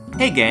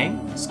Hey gang,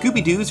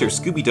 Scooby-Doos or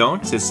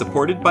Scooby-Don'ts is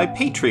supported by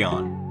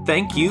Patreon.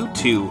 Thank you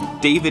to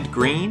David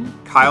Green,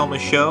 Kyle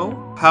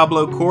Michaud,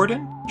 Pablo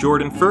Corden,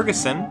 Jordan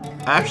Ferguson,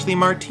 Ashley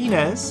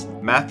Martinez,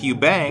 Matthew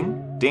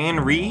Bang, Dan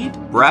Reed,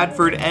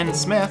 Bradford N.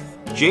 Smith,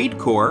 Jade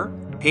Core,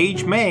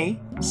 Paige May,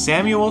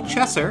 Samuel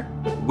Chesser,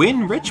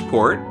 Wynn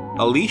Richport,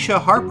 Alicia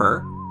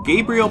Harper,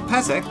 Gabriel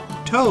Pezic,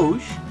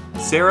 Toj,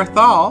 Sarah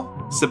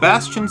Thal,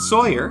 Sebastian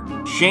Sawyer,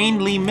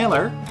 Shane Lee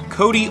Miller,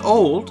 Cody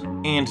Old,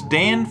 and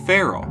Dan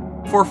Farrell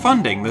for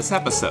funding this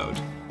episode.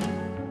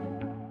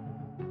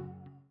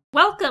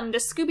 Welcome to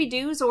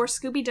Scooby-Doos or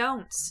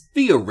Scooby-Don'ts,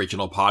 The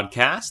original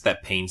podcast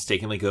that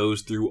painstakingly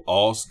goes through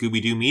all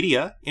Scooby-Doo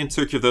media in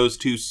search of those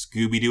two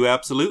Scooby-Doo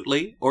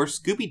absolutely or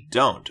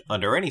Scooby-Don't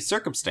under any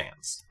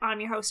circumstance.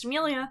 I'm your host,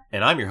 Amelia.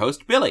 And I'm your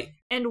host, Billy.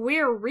 And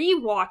we're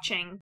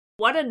re-watching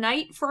What a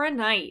Night for a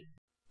Night.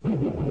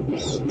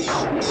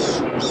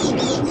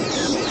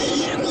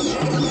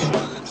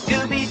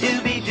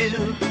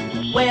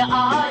 Scooby-Dooby-Doo, where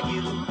are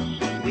you?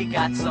 We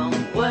got some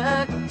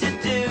work to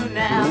do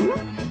now.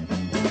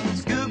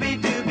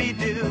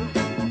 Scooby-Dooby-Doo,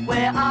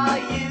 where are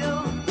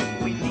you?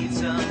 We need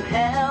some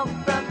help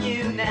from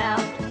you now.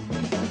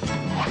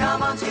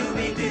 Come on,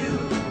 Scooby-Doo,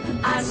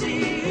 I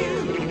see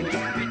you,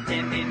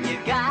 pretending you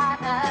got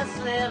a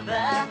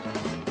sliver.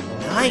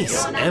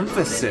 Nice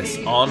emphasis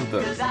on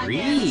the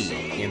read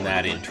in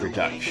that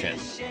introduction.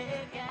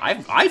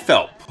 I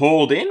felt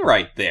pulled in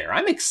right there.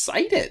 I'm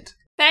excited.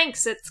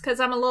 Thanks, it's because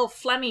I'm a little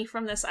phlegmy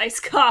from this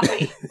iced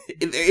coffee.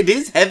 It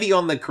is heavy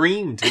on the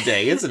cream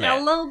today, isn't it? A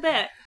little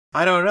bit.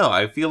 I don't know.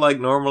 I feel like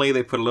normally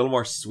they put a little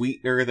more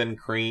sweetener than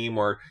cream,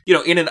 or, you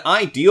know, in an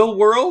ideal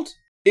world,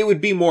 it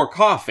would be more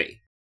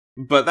coffee.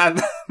 But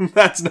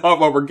that's not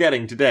what we're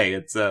getting today.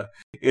 It's a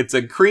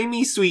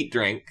creamy sweet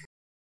drink.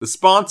 The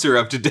sponsor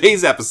of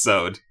today's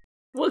episode.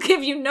 We'll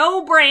give you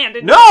no brand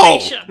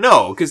information.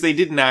 No, because they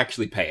didn't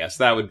actually pay us.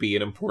 That would be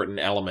an important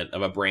element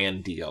of a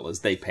brand deal, is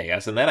they pay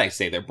us, and then I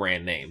say their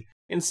brand name.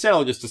 Instead,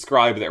 I'll just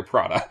describe their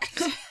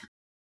product.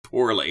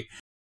 Poorly.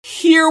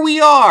 Here we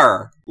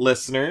are,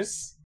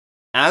 listeners.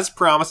 As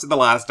promised in the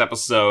last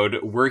episode,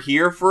 we're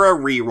here for a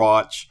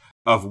rewatch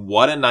of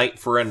What a Night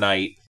for a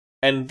Night,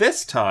 and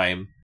this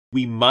time,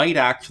 we might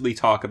actually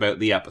talk about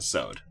the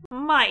episode.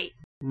 Might.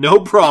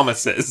 No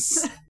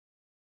promises.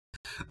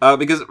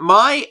 Because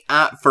my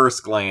at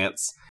first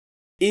glance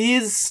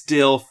is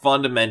still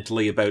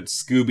fundamentally about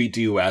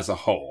Scooby-Doo as a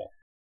whole.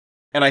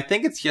 And I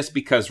think it's just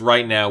because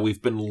right now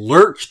we've been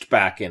lurched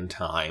back in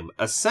time,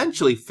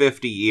 essentially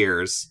 50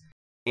 years,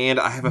 and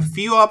I have a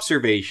few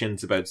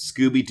observations about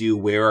Scooby-Doo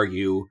Where Are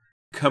You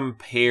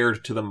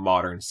compared to the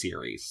modern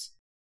series.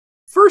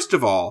 First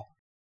of all,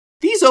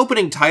 these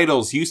opening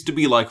titles used to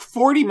be like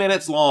 40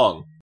 minutes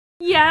long.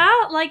 Yeah,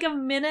 like a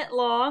minute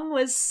long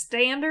was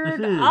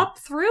standard up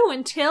through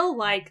until,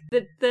 like,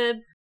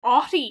 the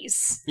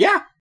aughties.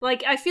 Yeah.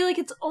 Like, I feel like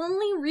it's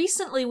only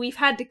recently we've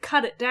had to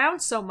cut it down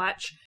so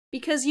much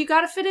because you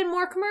gotta fit in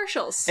more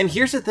commercials. And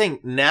here's the thing,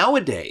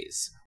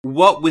 nowadays,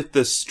 what with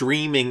the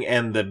streaming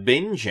and the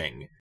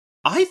binging,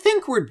 I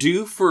think we're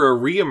due for a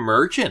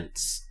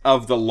reemergence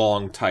of the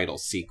long title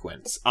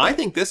sequence. I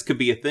think this could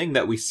be a thing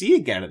that we see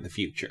again in the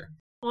future.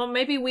 Well,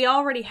 maybe we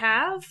already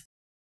have,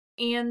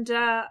 and,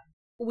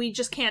 we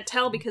just can't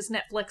tell because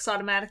Netflix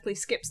automatically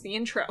skips the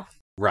intro.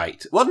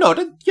 Right. Well, no,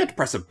 you have to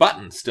press a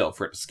button still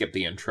for it to skip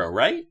the intro,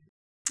 right?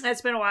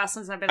 It's been a while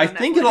since I've been on Netflix. I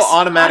think it'll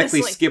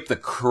automatically honestly. skip the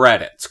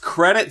credits.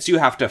 Credits you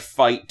have to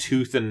fight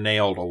tooth and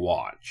nail to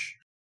watch.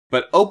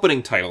 But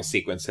opening title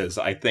sequences,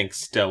 I think,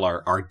 still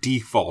are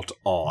default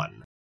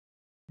on.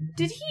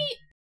 Did he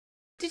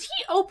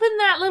open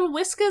that little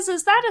Whiskas?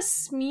 Is that a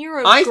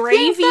smear of I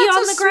gravy think that's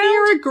on the ground?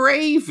 smear of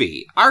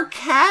gravy. Our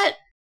cat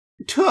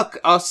took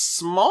a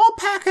small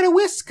packet of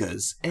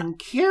Whiskas and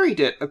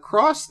carried it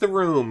across the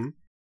room.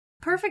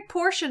 Perfect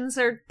portions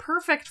are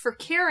perfect for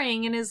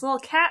carrying in his little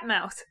cat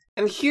mouth.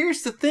 And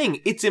here's the thing,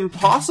 it's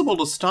impossible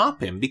to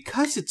stop him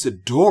because it's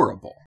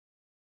adorable.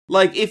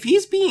 Like, if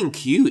he's being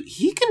cute,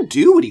 he can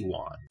do what he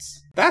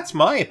wants. That's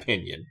my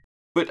opinion.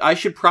 But I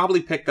should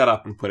probably pick that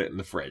up and put it in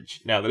the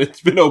fridge, now that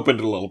it's been opened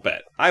a little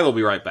bit. I will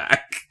be right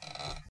back.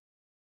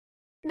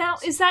 Now,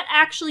 is that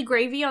actually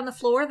gravy on the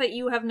floor that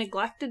you have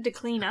neglected to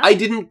clean up? I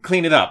didn't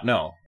clean it up,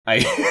 no.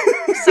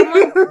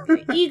 Someone,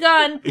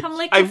 Egon, come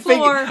lick the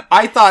floor.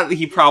 I thought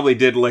he probably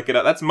did lick it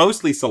up. That's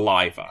mostly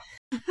saliva.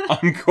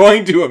 I'm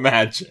going to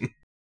imagine.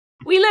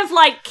 We live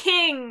like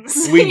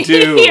kings. We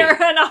do. Here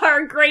in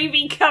our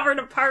gravy-covered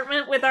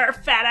apartment with our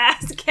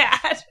fat-ass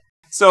cat.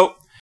 So,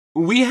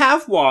 we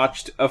have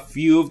watched a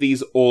few of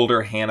these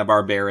older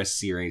Hanna-Barbera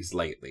series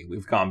lately.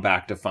 We've gone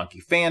back to Funky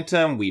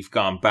Phantom. We've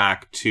gone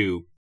back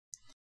to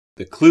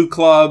the Clue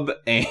Club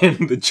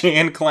and the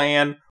Chan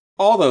Clan.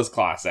 All those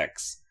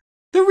classics.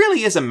 There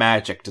really is a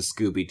magic to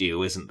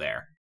Scooby-Doo, isn't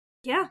there?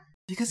 Yeah.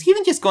 Because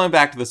even just going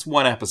back to this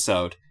one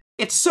episode,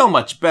 it's so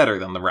much better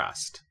than the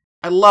rest.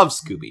 I love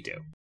Scooby-Doo.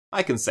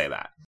 I can say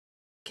that.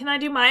 Can I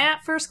do my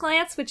at first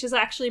glance, which is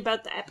actually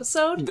about the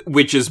episode?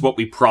 Which is what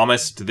we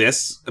promised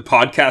this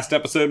podcast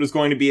episode was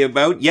going to be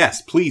about?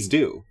 Yes, please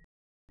do.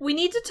 we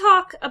need to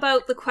talk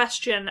about the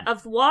question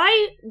of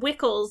why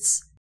Wickles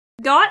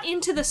got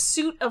into the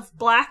suit of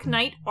Black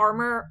Knight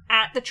armor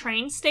at the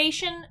train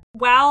station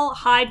while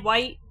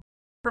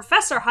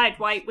Professor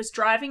Hyde-White was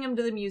driving him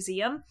to the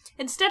museum,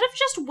 instead of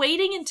just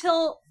waiting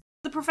until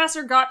the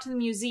professor got to the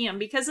museum,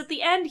 because at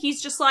the end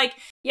he's just like,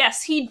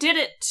 yes, he did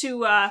it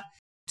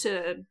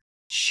to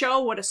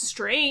show what a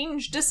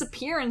strange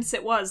disappearance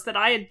it was that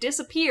I had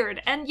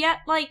disappeared, and yet,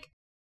 like,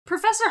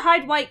 Professor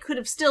Hyde-White could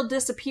have still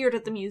disappeared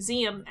at the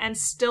museum and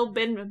still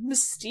been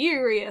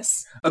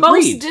mysterious. Agreed.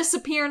 Most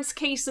disappearance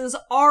cases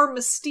are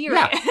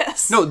mysterious. Yeah.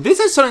 No, this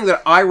is something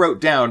that I wrote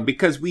down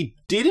because we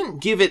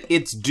didn't give it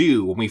its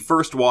due when we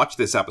first watched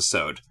this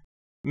episode.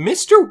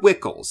 Mr.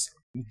 Wickles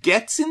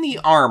gets in the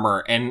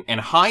armor and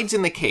hides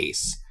in the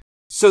case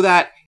so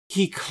that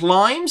he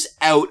climbs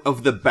out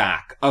of the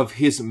back of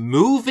his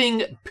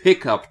moving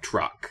pickup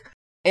truck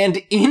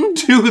and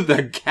into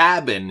the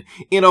cabin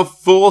in a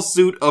full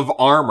suit of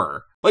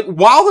armor, like,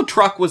 while the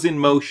truck was in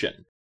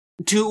motion,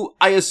 to,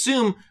 I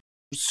assume,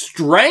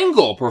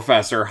 strangle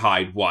Professor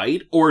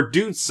Hyde-White or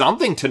do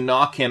something to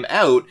knock him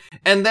out,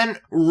 and then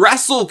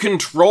wrestle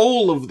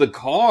control of the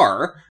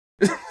car.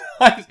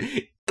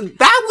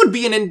 That would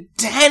be an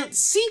intense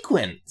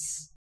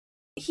sequence.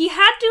 He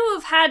had to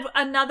have had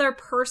another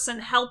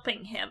person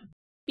helping him,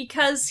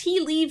 because he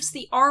leaves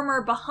the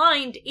armor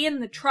behind in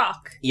the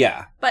truck.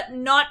 Yeah. But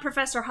not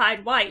Professor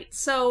Hyde-White.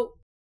 So,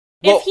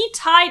 if he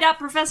tied up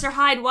Professor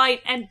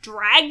Hyde-White and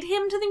dragged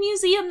him to the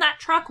museum, that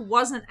truck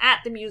wasn't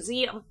at the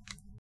museum.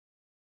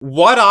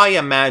 What I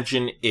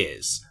imagine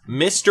is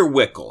Mr.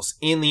 Wickles,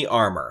 in the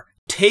armor,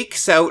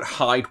 takes out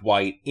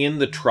Hyde-White in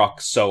the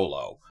truck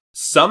solo,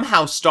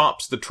 somehow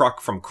stops the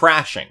truck from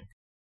crashing,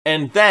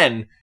 and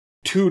then,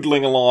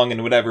 tootling along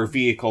in whatever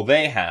vehicle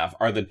they have,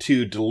 are the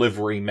two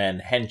delivery men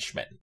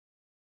henchmen,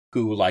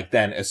 who, like,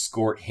 then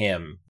escort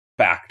him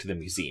back to the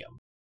museum.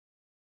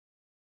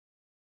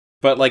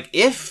 But, like,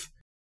 if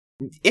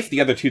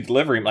the other two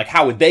delivery men, like,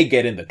 how would they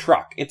get in the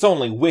truck? It's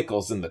only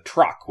Wickles in the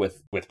truck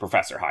with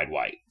Professor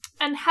Hyde-White.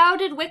 And how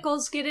did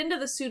Wickles get into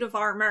the suit of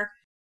armor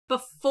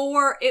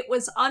before it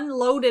was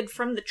unloaded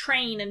from the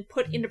train and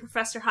put into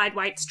Professor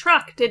Hyde-White's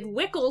truck? Did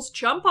Wickles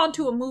jump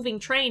onto a moving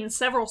train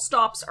several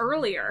stops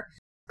earlier,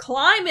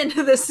 climb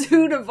into the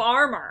suit of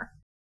armor,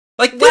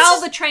 like, while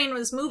the train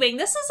was moving?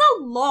 This is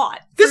a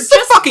lot. This is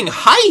a fucking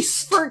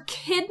heist! For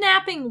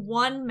kidnapping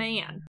one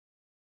man.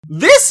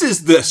 This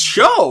is the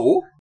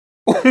show?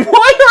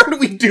 Why aren't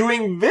we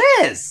doing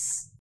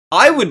this?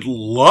 I would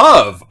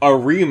love a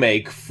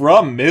remake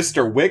from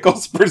Mr.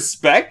 Wickles'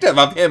 perspective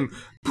of him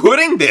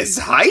putting this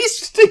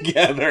heist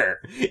together.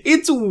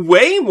 It's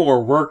way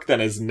more work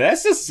than is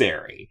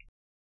necessary.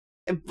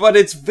 But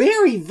it's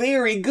very,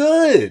 very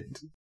good.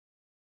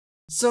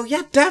 So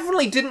yeah,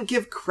 definitely didn't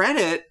give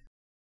credit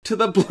to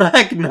the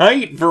Black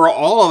Knight for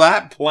all of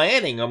that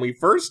planning when we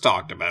first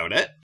talked about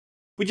it.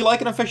 Would you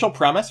like an official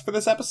premise for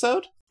this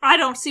episode? I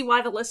don't see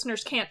why the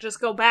listeners can't just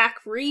go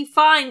back,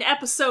 re-find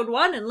episode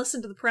 1, and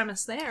listen to the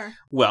premise there.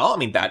 Well, I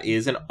mean, that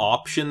is an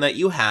option that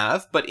you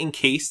have, but in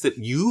case that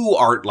you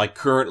are, like,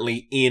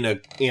 currently in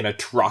a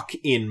truck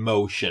in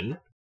motion,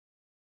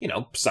 you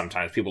know,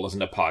 sometimes people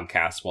listen to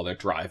podcasts while they're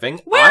driving.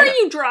 Where are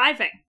you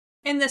driving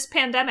in this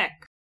pandemic,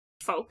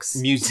 folks?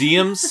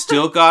 Museums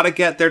still gotta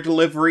get their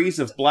deliveries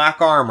of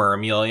black armor,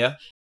 Amelia.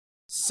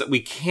 So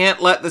we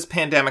can't let this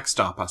pandemic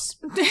stop us.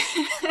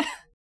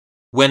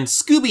 When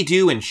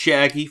Scooby-Doo and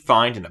Shaggy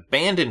find an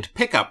abandoned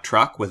pickup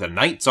truck with a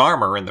knight's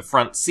armor in the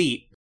front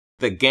seat,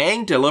 the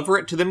gang deliver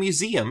it to the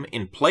museum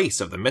in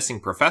place of the missing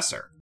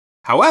professor.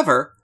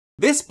 However,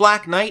 this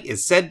Black Knight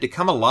is said to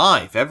come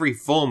alive every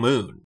full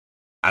moon.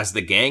 As the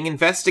gang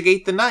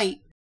investigate the night,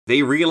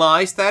 they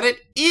realize that it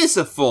is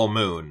a full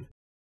moon,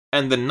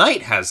 and the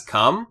night has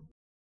come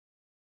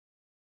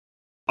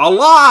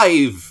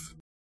alive!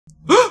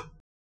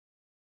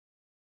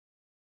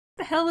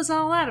 What the hell is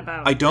all that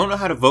about? I don't know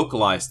how to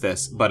vocalize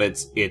this, but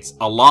it's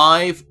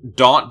alive ...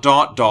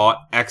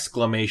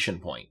 exclamation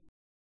point.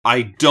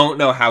 I don't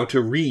know how to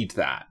read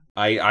that.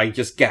 I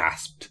just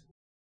gasped.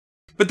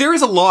 But there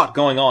is a lot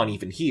going on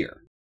even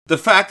here. The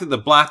fact that the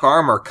black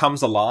armor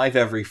comes alive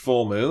every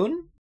full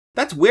moon?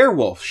 That's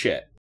werewolf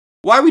shit.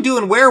 Why are we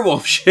doing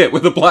werewolf shit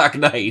with the Black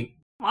Knight?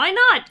 Why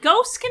not?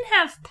 Ghosts can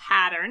have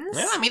patterns.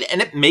 Yeah, I mean,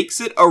 and it makes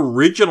it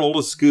original to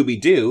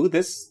Scooby-Doo.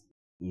 This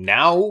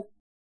now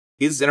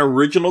is an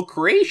original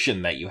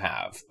creation that you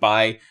have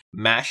by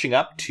mashing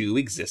up two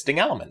existing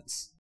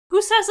elements.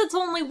 Who says it's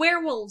only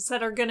werewolves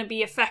that are going to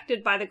be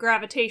affected by the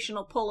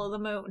gravitational pull of the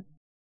moon?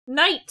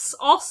 Knights,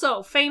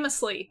 also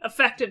famously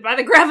affected by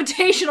the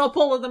gravitational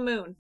pull of the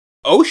moon.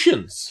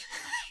 Oceans.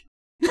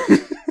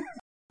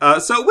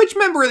 So which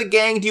member of the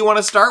gang do you want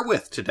to start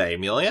with today,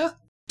 Amelia?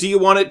 Do you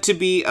want it to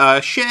be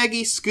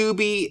Shaggy,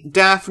 Scooby,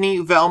 Daphne,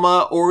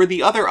 Velma, or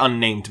the other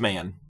unnamed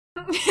man?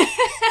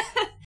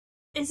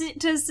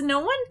 Does no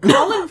one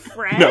call him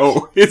Fred?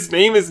 No, his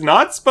name is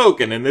not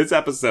spoken in this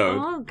episode.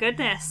 Oh,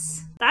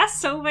 goodness.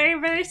 That's so very,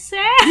 very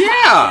sad.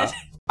 Yeah.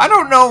 I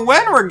don't know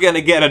when we're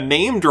gonna get a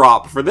name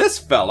drop for this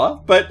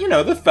fella, but, you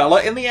know, the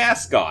fella in the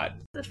ascot.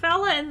 The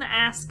fella in the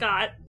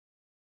ascot,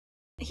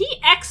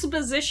 he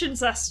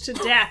expositions us to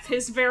death,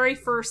 his very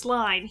first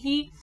line.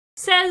 He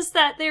says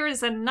that there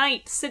is a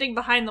knight sitting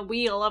behind the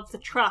wheel of the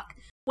truck,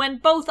 when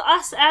both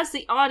us as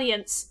the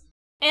audience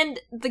and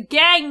the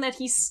gang that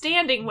he's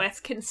standing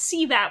with can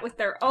see that with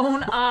their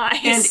own eyes.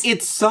 And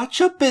it's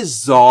such a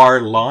bizarre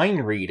line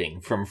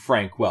reading from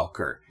Frank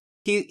Welker.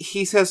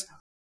 He says,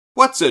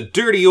 "What's a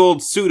dirty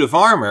old suit of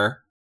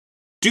armor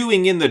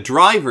doing in the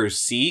driver's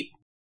seat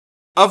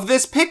of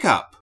this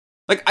pickup?"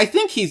 Like, I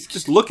think he's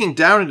just looking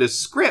down at his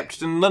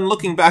script and then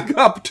looking back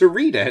up to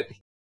read it.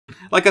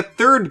 Like a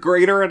third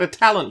grader at a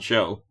talent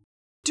show.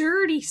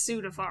 Dirty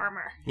suit of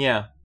armor.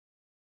 Yeah.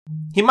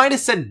 He might have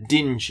said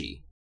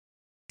dingy.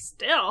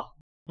 Still.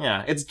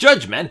 Yeah, it's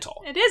judgmental.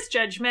 It is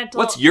judgmental.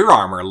 What's your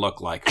armor look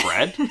like,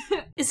 Fred?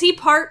 Is he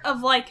part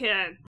of, like,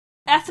 a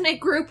ethnic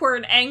group where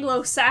an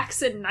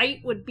Anglo-Saxon knight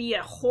would be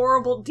a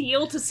horrible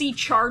deal to see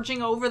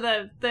charging over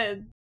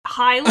the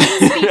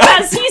Highlands?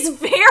 Because he's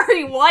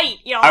very white,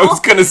 y'all. I was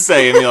gonna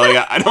say,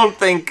 Amelia, I don't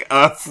think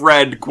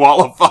Fred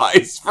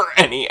qualifies for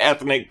any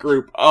ethnic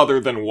group other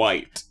than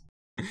white.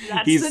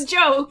 That's the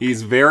joke.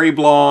 He's very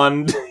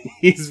blonde.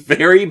 He's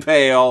very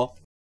pale.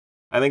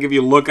 I think if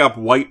you look up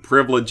white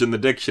privilege in the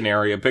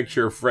dictionary, a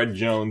picture of Fred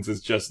Jones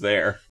is just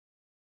there.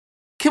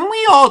 Can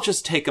we all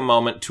just take a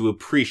moment to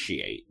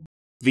appreciate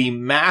the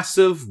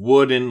massive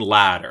wooden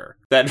ladder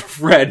that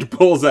Fred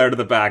pulls out of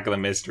the back of the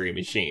Mystery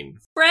Machine?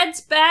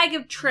 Fred's bag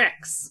of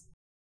tricks.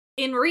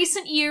 In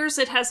recent years,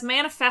 it has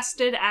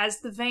manifested as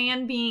the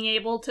van being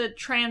able to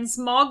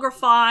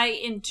transmogrify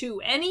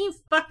into any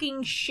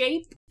fucking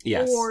shape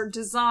or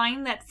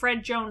design that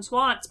Fred Jones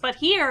wants. But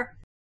here,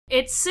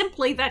 it's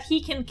simply that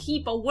he can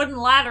keep a wooden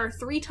ladder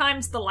 3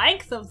 times the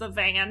length of the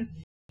van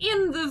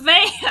in the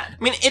van. I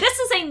mean, this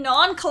is a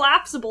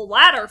non-collapsible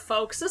ladder,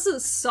 folks. This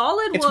is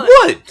solid wood.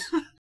 It's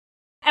wood!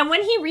 And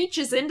when he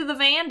reaches into the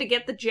van to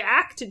get the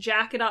jack to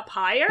jack it up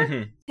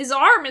higher, his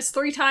arm is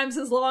 3 times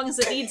as long as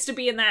it needs to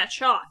be in that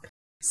shock.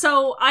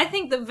 So I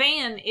think the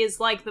van is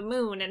like the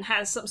moon and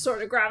has some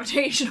sort of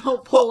gravitational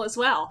pull as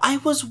well. I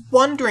was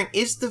wondering,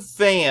 is the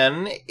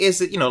van,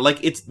 is it,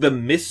 like it's the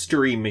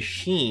Mystery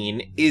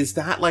Machine, is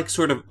that like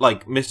sort of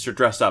like Mr.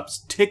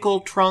 Dress-Up's tickle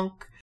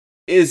trunk?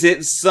 Is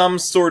it some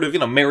sort of,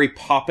 Mary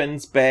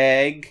Poppins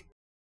bag?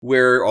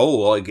 Where,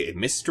 like a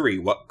mystery,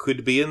 what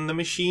could be in the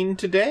machine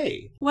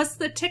today? Was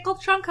the tickle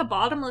trunk a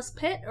bottomless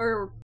pit,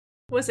 or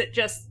was it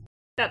just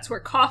that's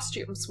where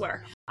costumes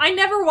were? I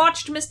never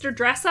watched Mr.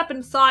 Dress-Up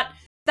and thought,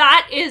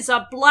 that is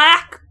a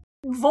black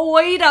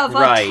void of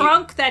a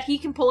trunk that he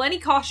can pull any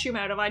costume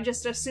out of. I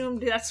just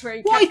assumed that's where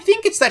he kept I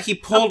think it's that he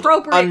pulled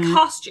appropriate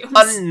costumes.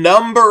 A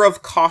number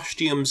of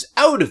costumes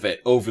out of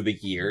it over the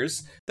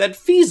years that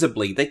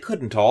feasibly they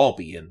couldn't all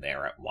be in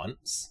there at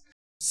once.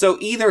 So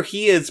either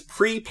he is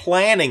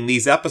pre-planning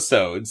these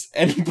episodes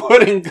and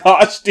putting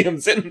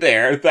costumes in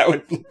there that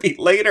would be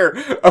later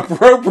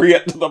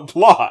appropriate to the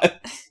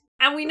plot.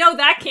 And we know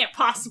that can't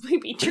possibly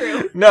be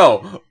true.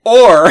 No,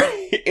 or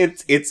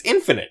it's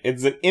infinite.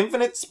 It's an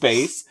infinite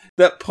space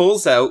that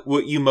pulls out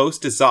what you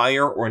most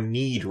desire or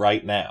need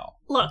right now.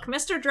 Look,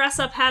 Mr.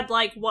 Dress-Up had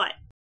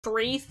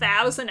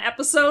 3,000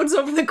 episodes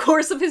over the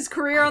course of his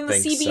career on the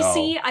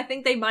CBC? So. I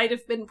think they might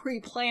have been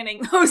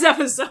pre-planning those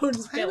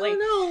episodes, Billy. I don't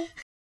know.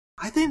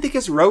 I think they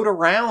just wrote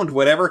around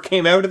whatever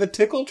came out of the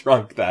tickle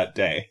trunk that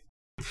day.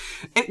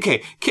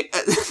 Okay,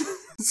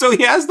 so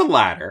he has the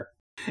ladder.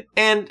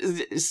 And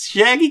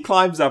Shaggy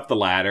climbs up the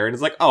ladder and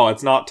is like, oh,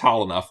 it's not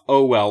tall enough.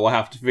 Oh, well, we'll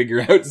have to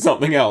figure out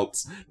something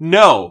else.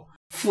 No.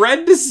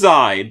 Fred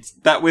decides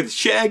that with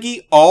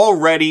Shaggy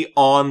already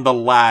on the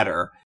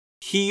ladder,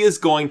 he is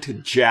going to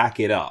jack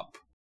it up.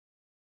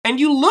 And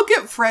you look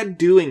at Fred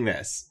doing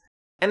this,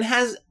 and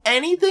has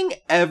anything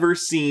ever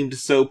seemed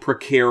so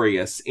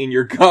precarious in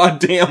your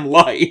goddamn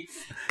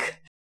life?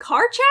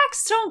 Car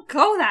jacks don't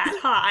go that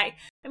high.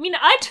 I mean,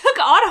 I took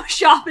auto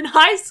shop in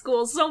high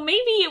school, so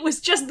maybe it was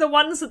just the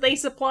ones that they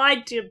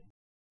supplied to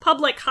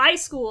public high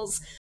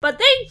schools, but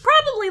they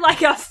probably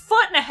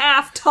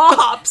 1.5 feet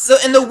tops. So,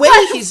 and the way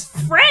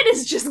Fred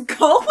is just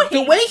going.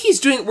 The way he's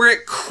doing it, where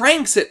it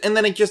cranks it and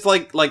then it just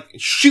like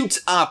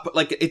shoots up,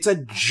 like it's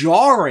a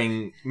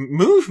jarring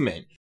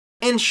movement.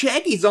 And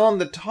Shaggy's on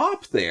the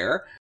top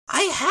there.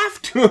 I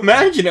have to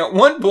imagine at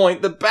one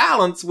point the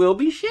balance will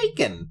be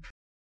shaken.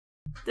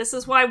 This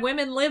is why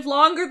women live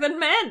longer than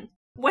men.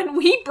 When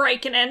we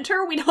break and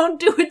enter, we don't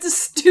do it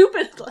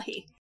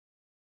stupidly.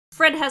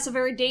 Fred has a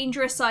very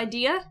dangerous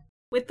idea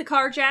with the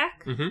car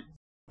jack,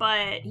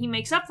 but he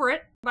makes up for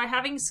it by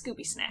having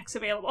Scooby snacks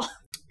available.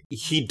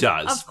 He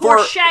does. Of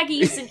course,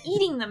 Shaggy isn't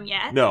eating them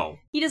yet. No.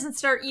 He doesn't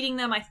start eating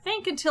them, I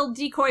think, until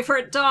Decoy for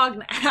a Dog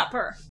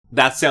Napper.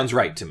 That sounds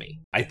right to me.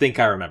 I think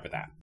I remember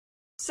that.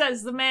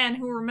 Says the man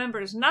who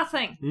remembers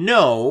nothing.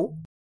 No.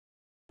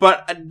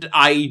 But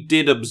I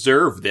did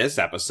observe this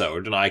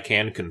episode, and I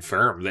can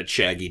confirm that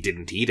Shaggy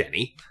didn't eat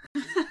any.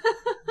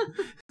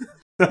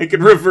 I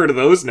can refer to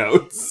those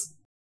notes.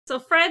 So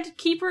Fred,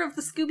 keeper of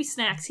the Scooby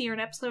snacks here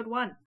in episode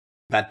 1.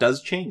 That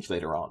does change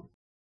later on.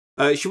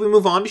 Should we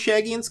move on to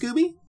Shaggy and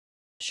Scooby?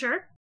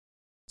 Sure.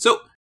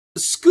 So,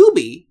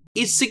 Scooby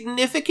is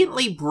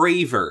significantly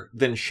braver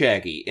than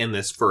Shaggy in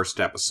this first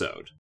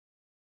episode.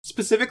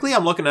 Specifically,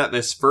 I'm looking at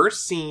this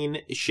first scene.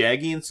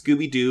 Shaggy and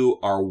Scooby-Doo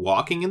are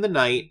walking in the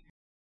night,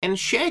 and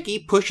Shaggy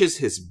pushes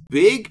his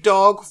big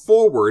dog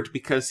forward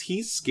because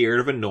he's scared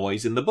of a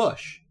noise in the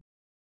bush.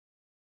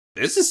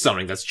 This is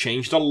something that's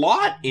changed a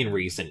lot in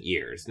recent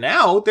years.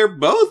 Now, they're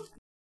both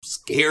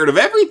scared of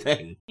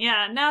everything.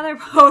 Yeah, now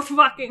they're both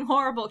fucking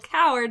horrible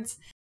cowards.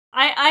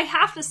 I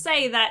have to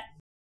say that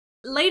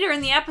later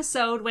in the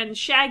episode, when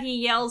Shaggy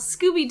yells,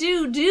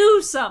 "Scooby-Doo,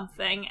 do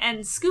something,"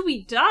 and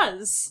Scooby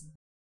does,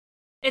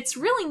 it's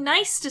really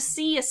nice to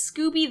see a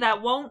Scooby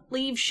that won't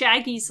leave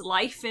Shaggy's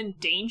life in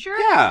danger.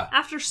 Yeah.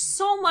 After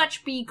so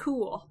much Be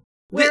Cool.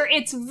 Where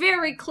it's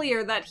very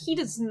clear that he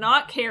does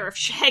not care if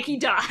Shaggy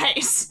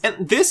dies.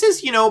 And this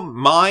is,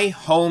 my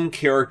home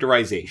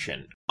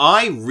characterization.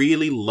 I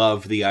really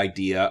love the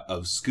idea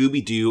of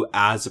Scooby-Doo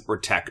as a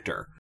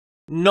protector.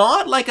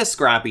 Not like a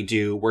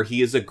Scrappy-Doo where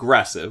he is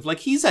aggressive.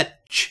 Like, he's a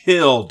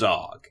chill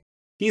dog.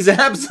 He's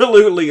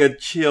absolutely a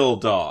chill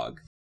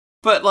dog.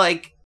 But,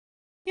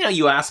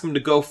 you ask him to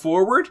go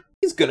forward,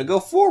 he's gonna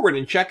go forward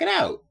and check it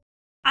out.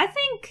 I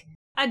think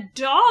a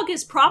dog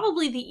is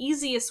probably the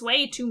easiest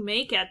way to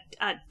make a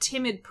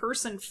timid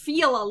person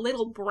feel a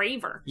little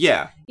braver.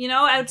 Yeah.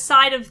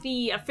 Outside of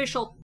the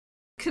official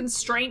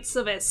constraints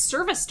of a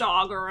service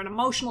dog or an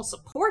emotional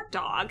support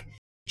dog,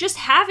 just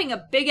having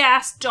a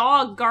big-ass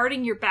dog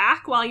guarding your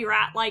back while you're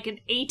at, an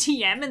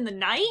ATM in the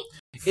night?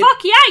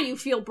 Fuck yeah, you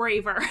feel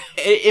braver.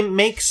 It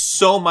makes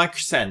so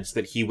much sense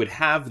that he would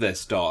have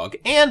this dog,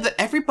 and that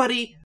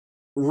everybody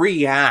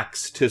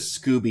reacts to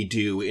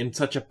Scooby-Doo in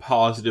such a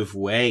positive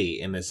way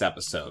in this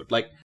episode.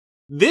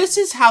 This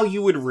is how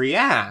you would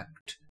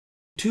react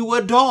to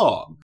a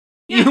dog.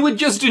 Yeah. You would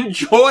just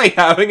enjoy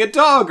having a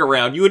dog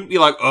around. You wouldn't be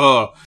like,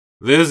 oh,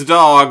 this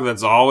dog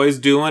that's always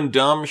doing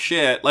dumb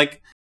shit.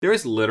 There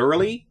is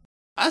literally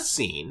a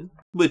scene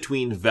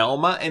between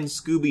Velma and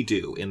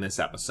Scooby-Doo in this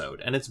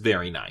episode, and it's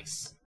very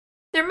nice.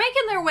 They're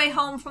making their way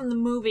home from the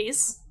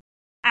movies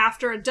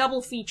after a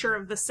double feature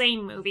of the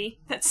same movie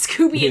that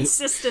Scooby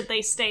insisted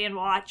they stay and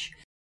watch.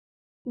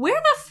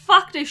 Where the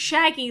fuck does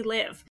Shaggy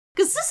live?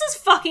 Because this is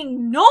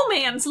fucking no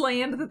man's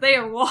land that they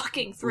are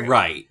walking through.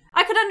 Right.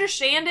 I could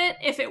understand it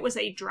if it was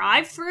a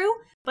drive-through,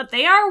 but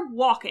they are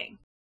walking.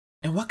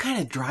 And what kind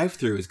of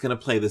drive-through is going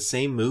to play the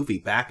same movie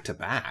back to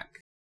back?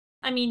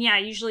 I mean, yeah,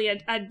 usually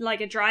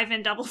a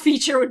drive-in double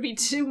feature would be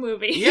 2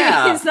 movies.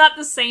 Yeah. It's not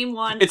the same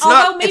one. It's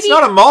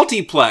not a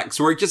multiplex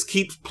where it just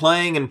keeps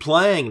playing and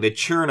playing to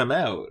churn them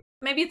out.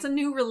 Maybe it's a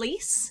new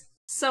release?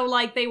 So,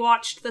 they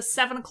watched the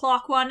 7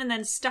 o'clock one and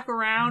then stuck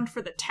around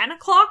for the 10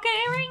 o'clock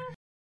airing?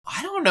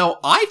 I don't know.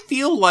 I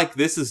feel like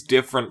this is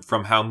different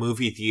from how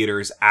movie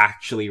theaters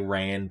actually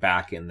ran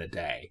back in the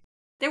day.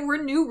 There were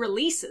new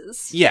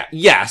releases. Yeah,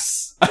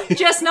 yes.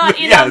 Just not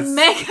in a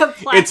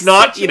megaplex It's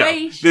not,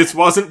 situation. This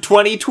wasn't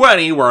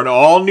 2020 where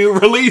all new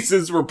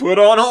releases were put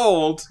on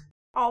hold.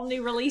 All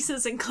new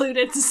releases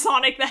included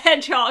Sonic the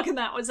Hedgehog, and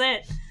that was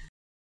it.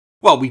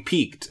 Well, we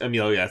peaked,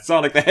 Amelia.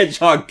 Sonic the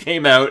Hedgehog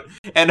came out,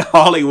 and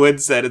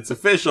Hollywood said it's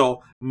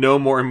official. No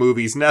more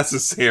movies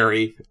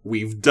necessary.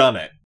 We've done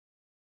it.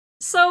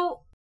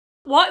 So,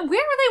 where are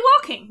they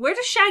walking? Where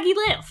does Shaggy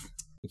live?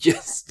 He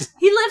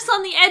lives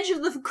on the edge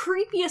of the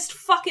creepiest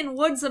fucking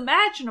woods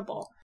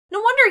imaginable. No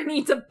wonder he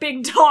needs a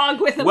big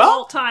dog with him at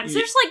all times.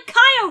 There's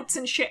coyotes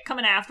and shit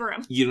coming after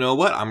him. You know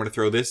what? I'm going to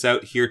throw this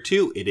out here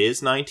too. It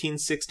is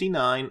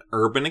 1969.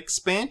 Urban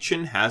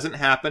expansion hasn't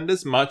happened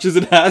as much as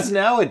it has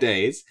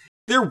nowadays.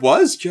 There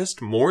was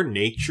just more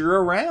nature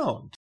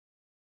around.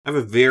 I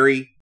have a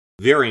very,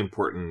 very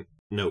important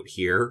note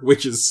here,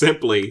 which is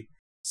simply,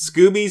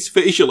 Scooby's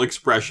facial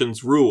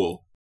expressions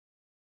rule.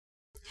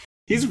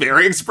 He's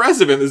very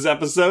expressive in this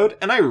episode,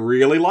 and I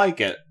really like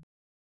it.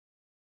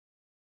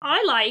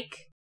 I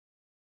like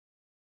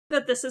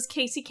that this is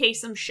Casey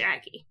Kasem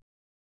Shaggy.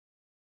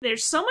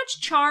 There's so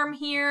much charm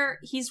here.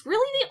 He's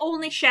really the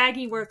only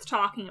Shaggy worth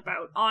talking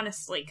about,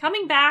 honestly.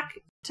 Coming back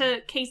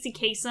to Casey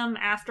Kasem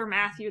after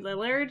Matthew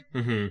Lillard,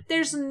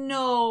 there's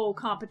no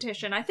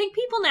competition. I think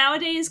people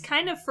nowadays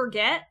kind of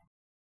forget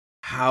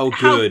how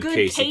good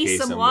Casey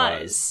Kasem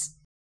was.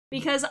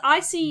 Because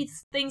I see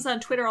things on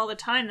Twitter all the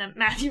time that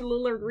Matthew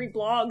Lillard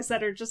reblogs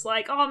that are just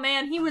like, oh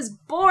man, he was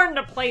born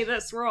to play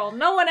this role.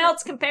 No one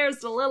else compares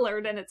to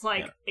Lillard, and it's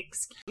like,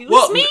 excuse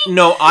me?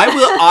 No,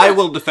 I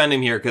will defend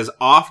him here, because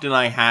often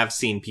I have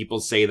seen people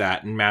say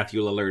that, and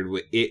Matthew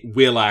Lillard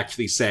will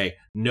actually say,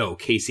 no,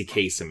 Casey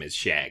Kasem is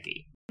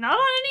Shaggy. Not on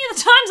any of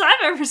the times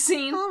I've ever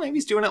seen. Well, maybe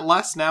he's doing it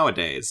less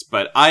nowadays,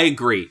 but I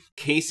agree.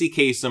 Casey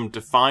Kasem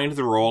defined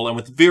the role, and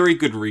with very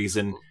good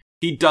reason.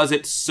 He does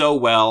it so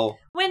well.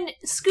 When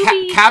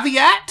Scooby...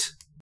 Caveat?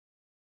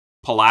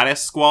 Pilates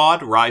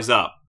Squad, rise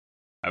up.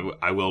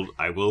 I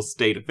will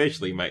state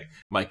officially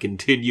my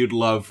continued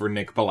love for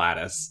Nick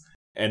Pilates,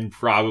 and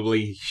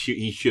probably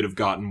he should have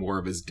gotten more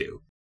of his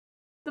due.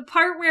 The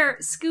part where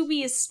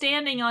Scooby is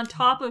standing on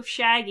top of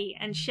Shaggy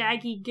and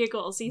Shaggy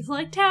giggles. He's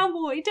like, "Down,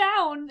 boy,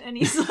 down!" And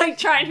he's like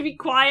trying to be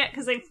quiet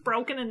because they've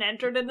broken and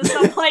entered into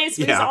some place,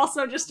 but he's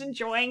also just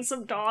enjoying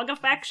some dog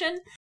affection.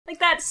 Like,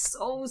 that's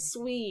so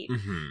sweet.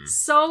 Mm-hmm.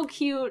 So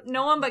cute.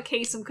 No one but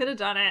Kasem could have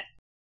done it.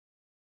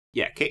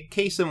 Yeah,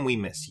 Kasem, we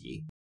miss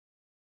ye.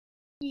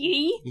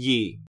 Yee?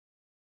 Ye.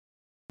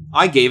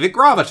 I gave it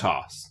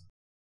gravitas.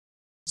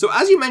 So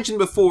as you mentioned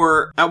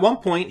before, at one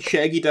point,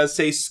 Shaggy does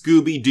say,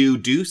 "Scooby-Doo,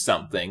 do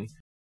something."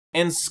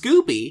 And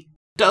Scooby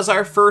does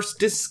our first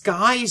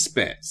disguise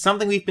bit,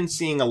 something we've been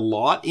seeing a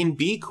lot in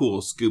Be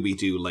Cool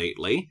Scooby-Doo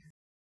lately.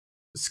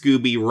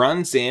 Scooby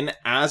runs in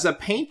as a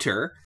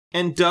painter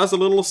and does a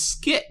little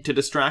skit to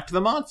distract the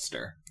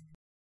monster.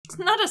 It's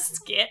not a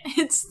skit.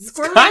 It's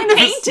squirting kind of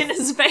paint in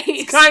his face.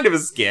 It's kind of a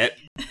skit.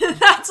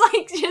 That's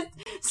like just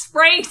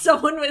spraying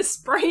someone with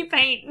spray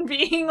paint and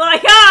being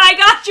like, "I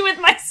got you with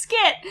my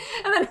skit,"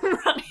 and then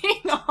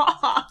running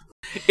off.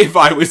 If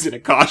I was in a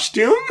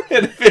costume,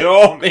 and if it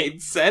all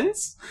made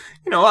sense,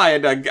 I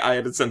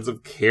had a sense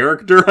of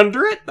character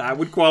under it, that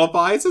would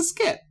qualify as a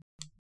skit.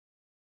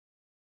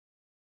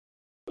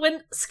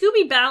 When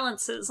Scooby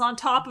balances on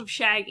top of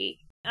Shaggy,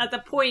 at the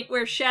point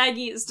where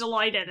Shaggy is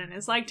delighted and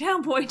is like,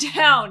 "Down, boy,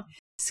 down,"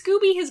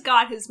 Scooby has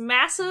got his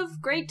massive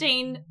Great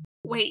Dane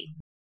weight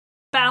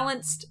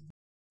balanced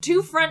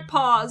 2 front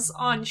paws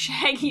on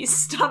Shaggy's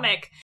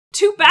stomach,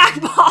 2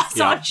 back paws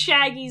on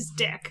Shaggy's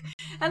dick.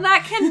 And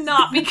that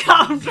cannot be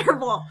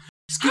comfortable.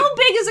 How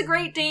big is a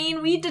Great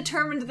Dane? We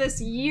determined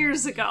this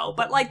years ago,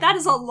 but that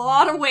is a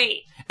lot of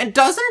weight. And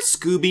doesn't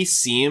Scooby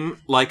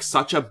seem like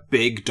such a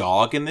big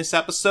dog in this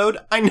episode?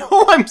 I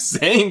know I'm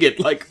saying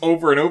it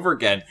over and over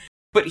again,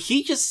 but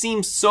he just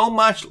seems so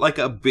much like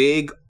a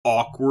big,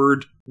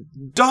 awkward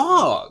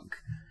dog.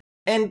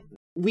 And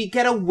we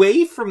get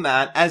away from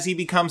that as he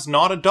becomes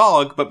not a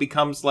dog, but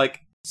becomes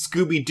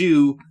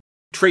Scooby-Doo,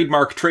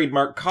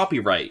 trademark,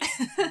 copyright.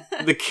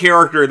 The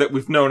character that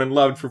we've known and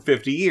loved for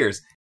 50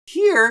 years.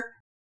 Here,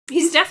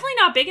 he's definitely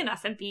not big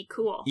enough and Be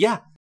Cool. Yeah.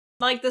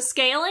 The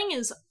scaling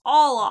is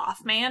all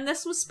off, man.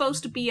 This was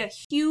supposed to be a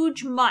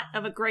huge mutt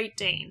of a Great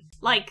Dane.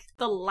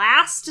 The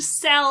last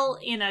cell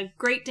in a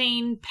Great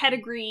Dane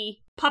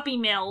pedigree puppy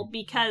mill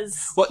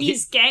because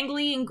he's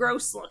gangly and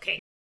gross looking.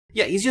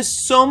 Yeah, he's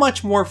just so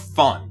much more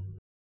fun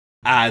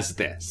as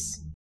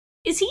this.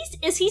 Is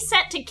he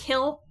set to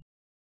kill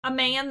a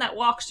man that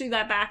walks through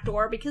that back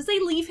door? Because they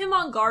leave him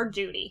on guard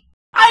duty.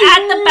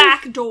 At the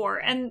back door.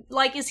 And,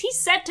 is he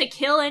set to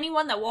kill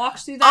anyone that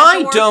walks through that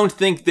door? I don't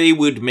think they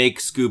would make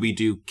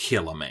Scooby-Doo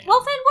kill a man. Well,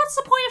 then what's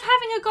the point of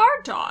having a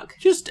guard dog?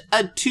 Just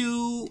a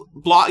 2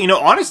 block...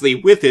 honestly,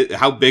 with it,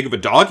 how big of a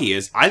dog he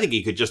is, I think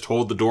he could just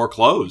hold the door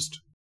closed.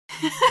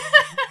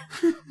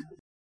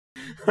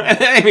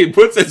 If he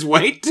puts his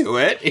weight to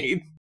it,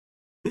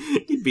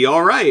 he'd be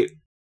alright.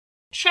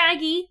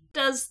 Shaggy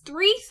does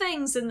 3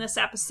 things in this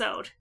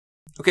episode.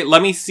 Okay,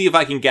 let me see if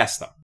I can guess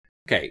them.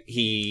 Okay,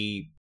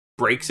 he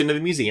breaks into the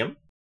museum.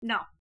 No.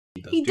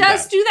 He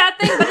does do that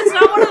thing, but it's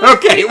not one of the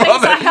things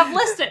I have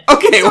listed.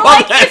 Okay, so,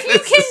 if you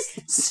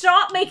can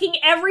stop making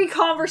every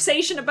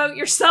conversation about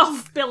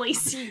yourself, Billy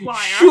C. Wire.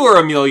 Sure,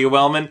 Amelia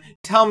Wellman.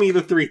 Tell me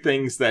the 3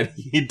 things that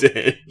he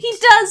did. He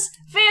does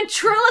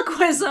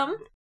ventriloquism,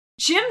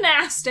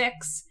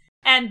 gymnastics,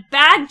 and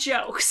bad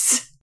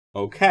jokes.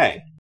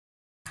 Okay.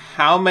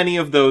 How many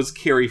of those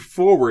carry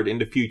forward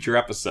into future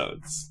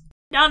episodes?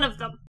 None of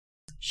them.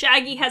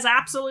 Shaggy has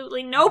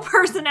absolutely no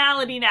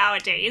personality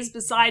nowadays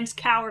besides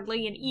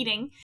cowardly and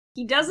eating.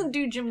 He doesn't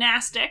do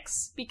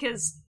gymnastics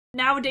because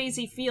nowadays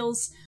he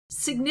feels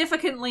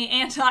significantly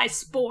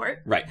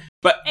anti-sport. Right.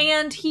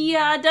 And he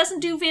doesn't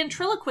do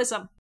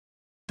ventriloquism.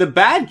 The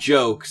bad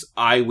jokes,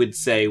 I would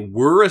say,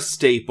 were a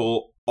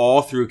staple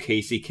all through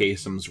Casey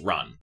Kasem's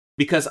run.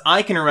 Because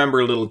I can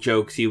remember little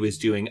jokes he was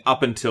doing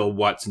up until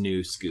What's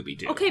New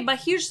Scooby-Doo. Okay, but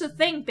here's the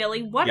thing,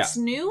 Billy. What's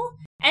New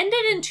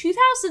ended in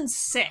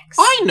 2006.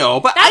 I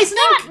know, but that's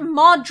not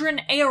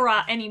modern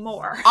era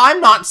anymore. I'm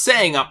not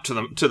saying up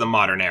to the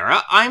modern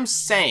era. I'm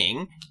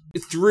saying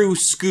through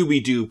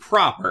Scooby-Doo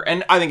proper.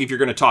 And I think if you're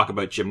going to talk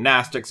about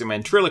gymnastics and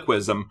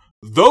ventriloquism,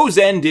 those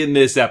end in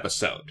this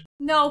episode.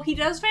 No, he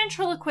does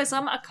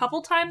ventriloquism a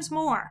couple times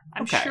more.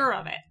 I'm sure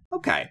of it.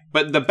 Okay,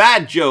 but the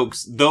bad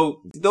jokes,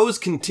 those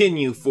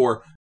continue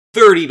for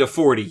 30 to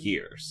 40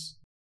 years.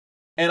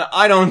 And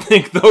I don't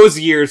think those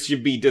years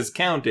should be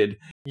discounted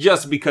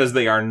just because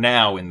they are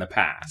now in the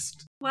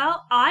past.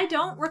 Well, I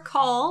don't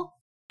recall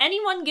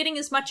anyone getting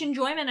as much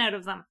enjoyment out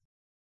of them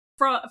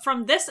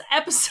from this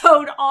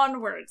episode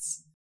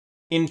onwards.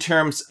 In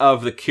terms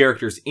of the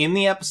characters in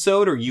the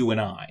episode, or you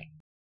and I?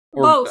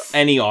 Or both.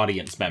 Any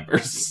audience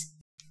members?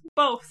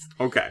 Both.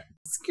 Okay.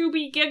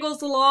 Scooby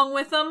giggles along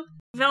with them.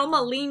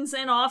 Velma leans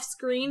in off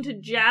screen to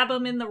jab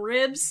him in the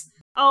ribs.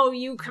 "Oh,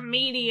 you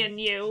comedian,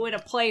 you," in a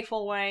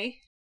playful way.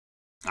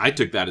 I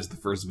took that as the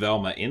first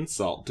Velma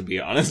insult, to be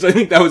honest. I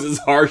think that was as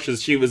harsh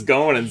as she was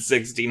going in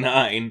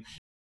 69.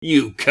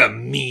 You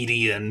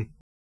comedian.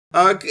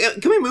 Can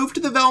we move to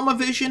the Velma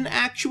vision,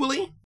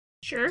 actually?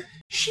 Sure.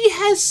 She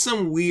has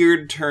some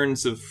weird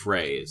turns of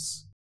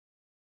phrase.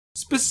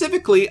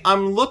 Specifically,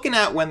 I'm looking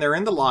at when they're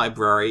in the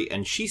library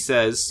and she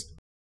says,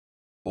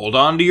 "Hold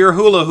on to your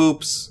hula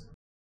hoops."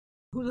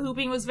 Hula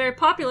hooping was very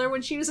popular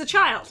when she was a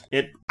child.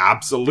 It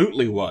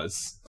absolutely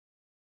was.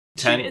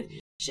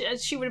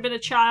 She would have been a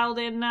child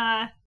in,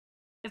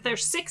 if they're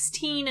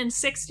 16 and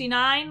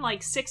 69,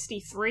 like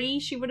 63,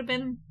 she would have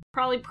been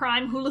probably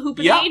prime hula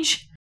hooping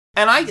age.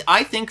 And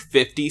I think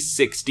 50s,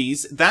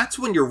 60s, that's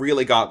when you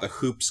really got the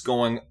hoops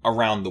going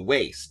around the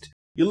waist.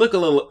 You look a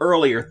little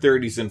earlier,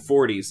 30s and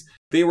 40s,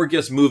 they were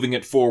just moving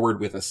it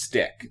forward with a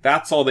stick.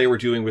 That's all they were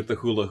doing with the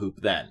hula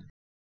hoop then.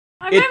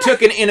 It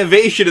took an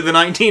innovation of the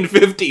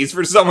 1950s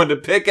for someone to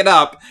pick it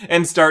up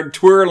and start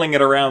twirling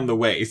it around the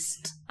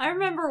waist. I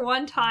remember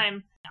one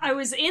time, I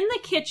was in the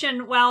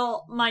kitchen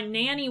while my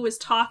nanny was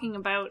talking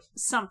about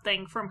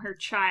something from her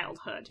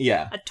childhood.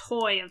 Yeah. A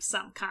toy of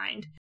some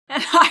kind.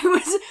 And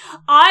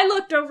I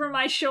looked over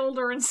my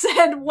shoulder and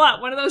said,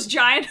 "What, one of those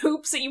giant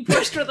hoops that you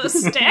pushed with a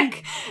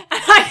stick?"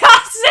 And I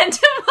got sent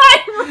to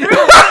my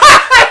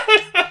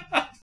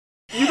room.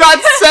 You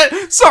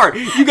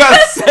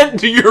got sent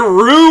to your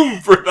room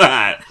for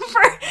that.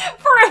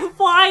 For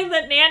implying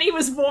that Nanny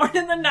was born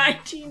in the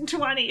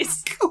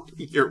 1920s. Go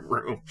to your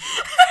room.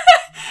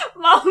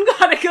 Mom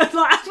got a good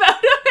laugh out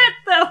of it,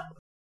 though.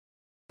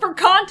 For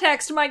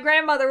context, my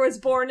grandmother was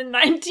born in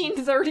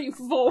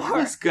 1934. I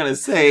was gonna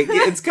say,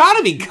 it's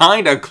gotta be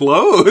kinda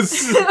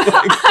close,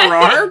 like, for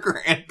our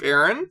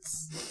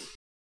grandparents.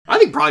 I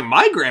think probably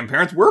my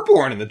grandparents were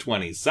born in the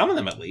 20s, some of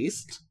them at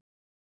least.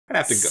 I'd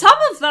have to go. Some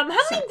of them?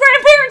 How many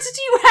grandparents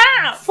do you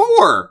have?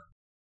 4!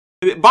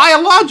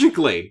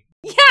 Biologically.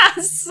 Yeah,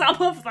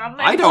 some of them.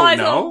 I don't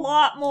know. A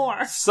lot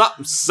more.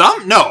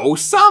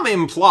 Some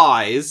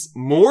implies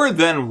more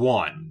than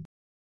one.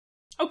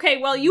 Okay,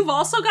 well, you've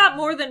also got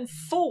more than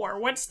 4.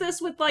 What's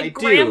this with, like, I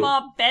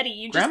Grandma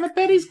Betty? Grandma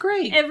Betty's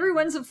great.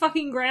 Everyone's a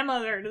fucking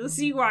grandmother to the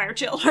Seaguire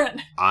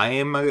children.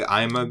 I'm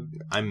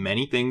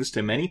many things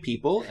to many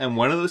people, and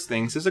one of those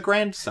things is a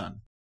grandson.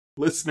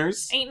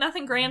 Listeners. Ain't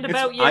nothing grand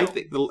about you. I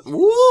think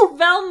woo!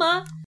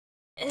 Velma,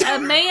 a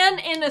man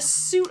in a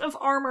suit of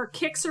armor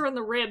kicks her in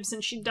the ribs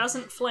and she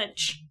doesn't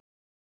flinch.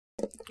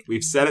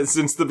 We've said it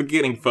since the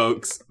beginning,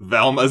 folks.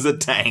 Velma's a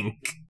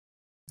tank.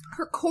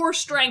 Her core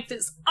strength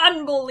is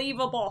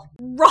unbelievable.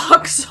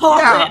 Rock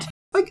solid. Yeah,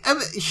 like,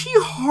 she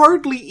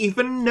hardly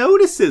even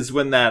notices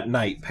when that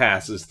knight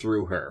passes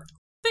through her.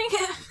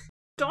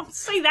 Don't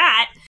say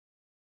that.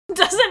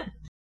 Doesn't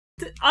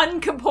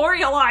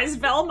uncorporealize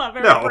Velma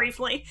very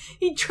briefly.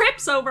 He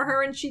trips over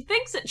her and she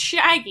thinks it's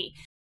Shaggy.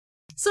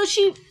 So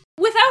she,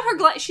 without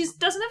her she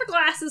doesn't have her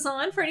glasses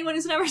on, for anyone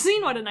who's never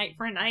seen What a Night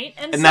for a Night.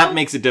 And so, that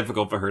makes it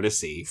difficult for her to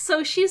see.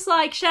 So she's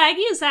like,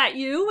 "Shaggy, is that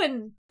you?"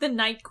 And the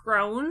knight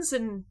groans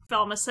and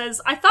Velma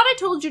says, "I thought I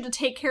told you to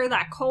take care of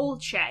that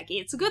cold, Shaggy.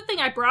 It's a good thing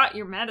I brought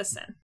your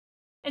medicine."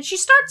 And she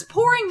starts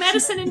pouring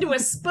medicine into a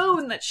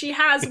spoon that she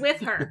has with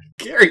her.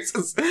 Carries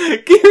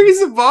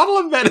a bottle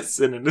of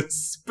medicine and a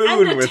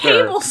spoon and with her. And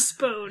a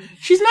tablespoon.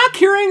 She's not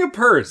carrying a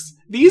purse.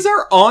 These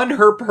are on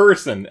her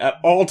person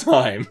at all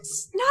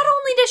times. Not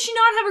only does she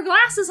not have her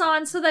glasses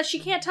on so that she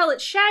can't tell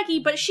it's Shaggy,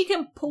 but she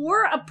can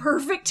pour a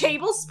perfect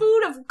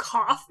tablespoon of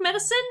cough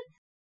medicine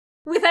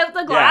without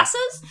the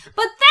glasses. Yeah.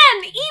 But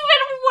then, even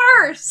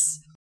worse,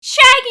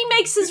 Shaggy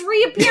makes his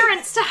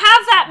reappearance to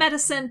have that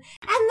medicine, and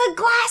the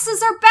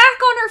glasses are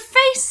back on her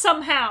face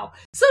somehow.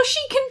 So she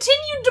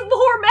continued to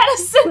pour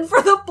medicine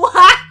for the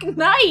Black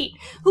Knight,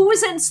 who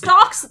was in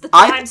stocks at the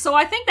time, so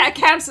I think that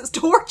counts as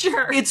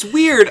torture. It's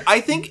weird.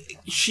 I think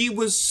she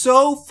was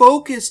so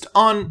focused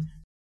on...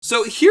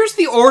 So here's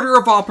the order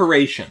of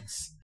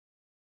operations.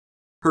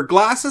 Her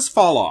glasses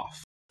fall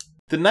off.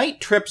 The knight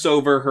trips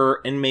over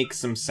her and makes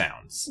some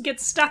sounds.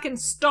 Gets stuck in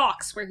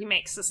stocks where he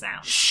makes the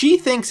sound. She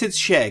thinks it's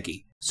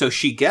Shaggy. So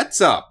she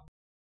gets up,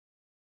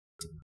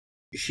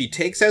 she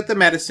takes out the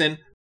medicine,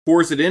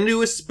 pours it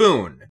into a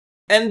spoon,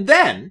 and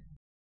then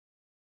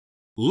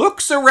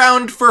looks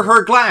around for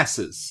her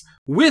glasses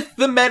with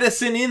the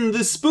medicine in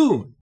the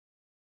spoon,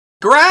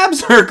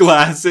 grabs her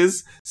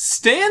glasses,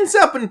 stands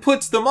up and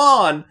puts them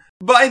on.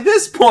 By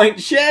this point,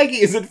 Shaggy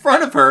is in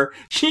front of her.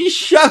 She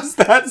shoves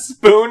that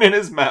spoon in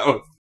his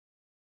mouth.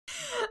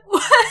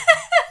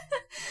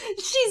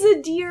 She's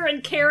a dear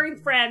and caring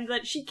friend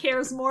that she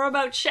cares more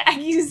about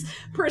Shaggy's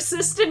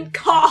persistent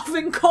cough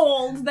and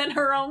cold than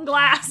her own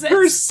glasses.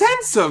 Her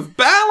sense of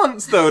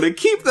balance, though, to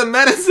keep the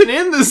medicine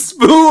in the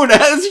spoon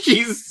as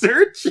she's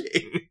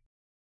searching.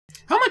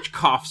 How much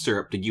cough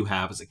syrup did you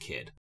have as a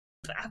kid?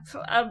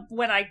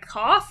 When I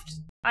coughed,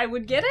 I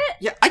would get it?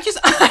 Yeah, I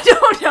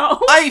don't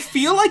know. I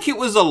feel like it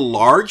was a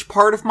large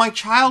part of my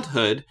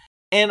childhood,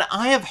 and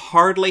I have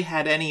hardly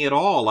had any at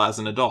all as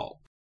an adult.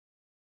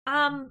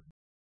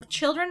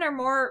 Children are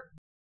more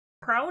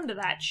prone to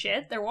that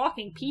shit. They're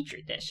walking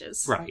petri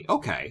dishes. Right,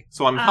 okay.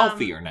 So I'm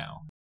healthier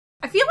now.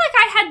 I feel like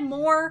I had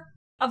more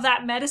of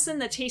that medicine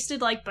that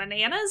tasted like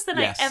bananas than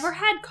I ever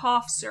had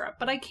cough syrup,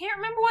 but I can't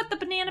remember what the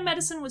banana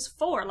medicine was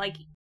for. Like,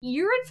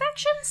 ear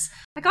infections?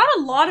 I got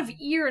a lot of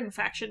ear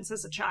infections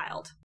as a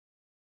child.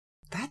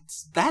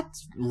 that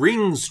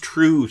rings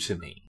true to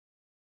me.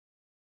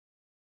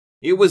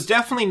 It was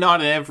definitely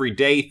not an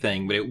everyday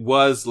thing, but it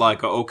was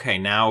like, okay,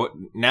 now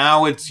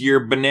it's your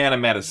banana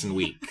medicine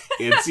week.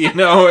 It's,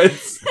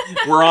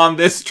 we're on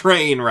this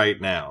train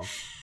right now.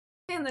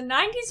 Man, the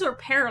 90s were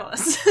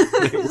perilous.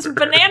 There's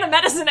banana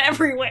medicine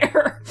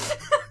everywhere.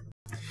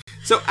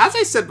 So, as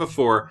I said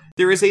before,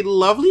 there is a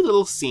lovely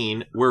little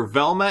scene where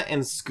Velma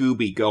and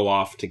Scooby go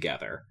off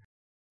together.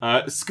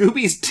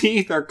 Scooby's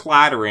teeth are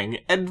clattering,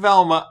 and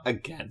Velma,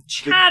 again...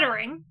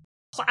 Chattering.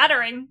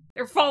 Clattering.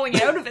 They're falling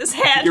out of his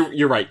head.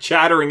 You're right.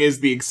 Chattering is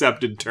the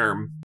accepted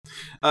term.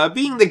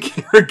 Being the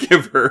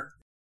caregiver,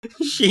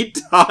 she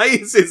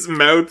ties his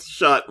mouth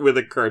shut with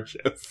a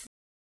kerchief.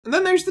 And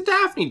then there's the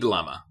Daphne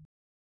dilemma.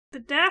 The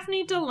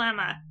Daphne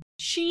dilemma.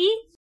 She,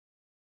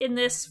 in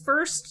this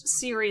first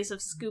series of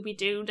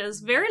Scooby-Doo, does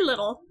very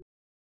little,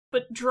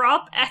 but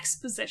drop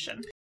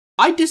exposition.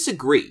 I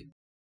disagree.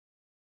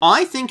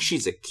 I think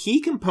she's a key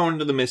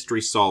component of the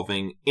mystery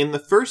solving. In the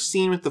first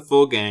scene with the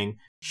full gang,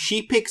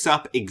 she picks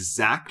up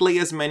exactly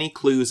as many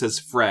clues as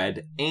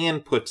Fred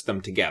and puts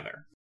them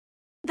together.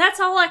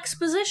 That's all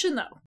exposition,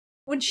 though.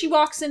 When she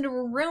walks into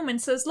a room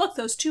and says, look,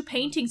 those two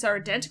paintings are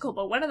identical,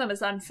 but one of them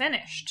is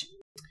unfinished.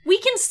 We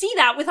can see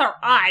that with our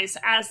eyes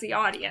as the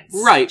audience.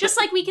 Right. Just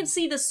like we can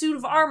see the suit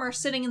of armor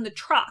sitting in the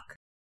truck.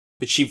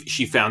 But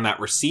she found that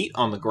receipt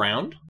on the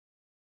ground.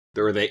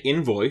 Or the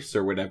invoice,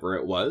 or whatever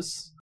it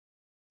was.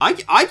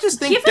 I just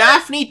think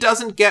Daphne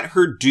doesn't get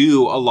her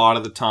due a lot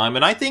of the time,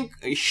 and I think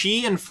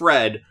she and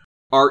Fred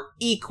are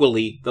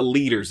equally the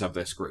leaders of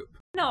this group.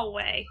 No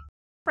way.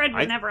 Fred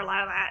would never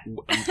allow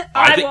that.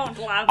 I won't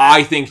allow that.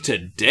 I think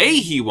today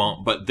he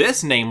won't, but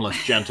this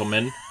nameless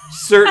gentleman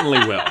certainly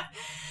will.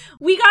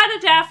 We got a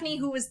Daphne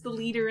who was the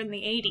leader in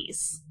the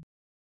 80s.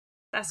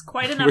 That's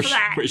quite enough of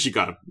that. Where she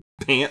got a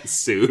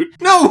pantsuit.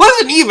 No, it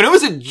wasn't even. It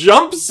was a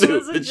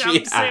jumpsuit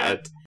she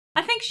had.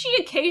 I think she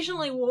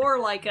occasionally wore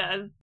like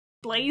a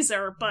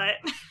blazer, but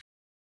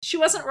she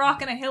wasn't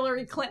rocking a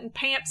Hillary Clinton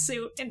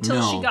pantsuit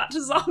until she got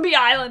to Zombie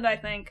Island, I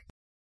think.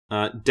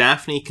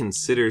 Daphne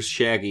considers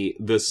Shaggy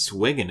the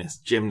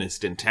swinginest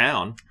gymnast in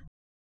town.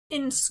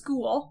 In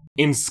school.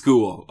 In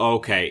school,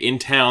 okay. In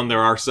town,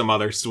 there are some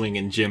other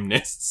swinging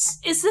gymnasts.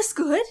 Is this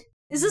good?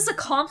 Is this a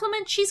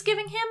compliment she's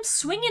giving him?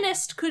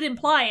 Swinginist could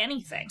imply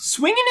anything.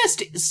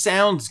 Swinginist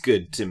sounds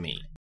good to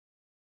me.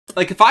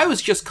 Like, if I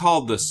was just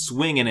called the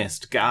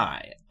swinginest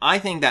guy, I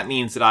think that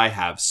means that I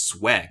have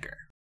swagger.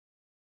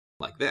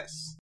 Like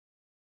this.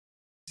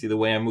 See the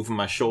way I'm moving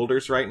my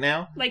shoulders right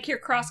now? Like your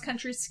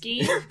cross-country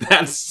skiing?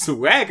 That's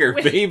swagger,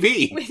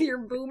 baby! With your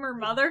boomer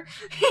mother?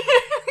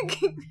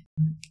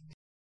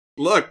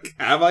 Look,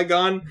 have I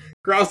gone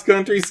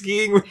cross-country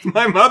skiing with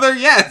my mother?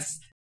 Yes!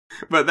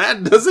 But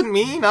that doesn't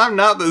mean I'm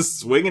not the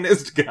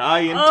swinginest guy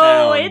in town.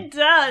 Oh, it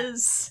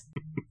does.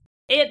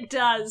 It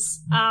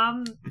does.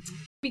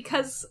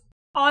 Because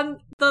on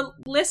the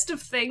list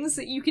of things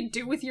that you can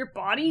do with your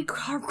body,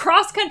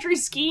 cross-country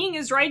skiing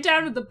is right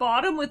down at the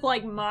bottom with,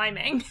 like,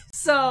 miming.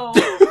 So...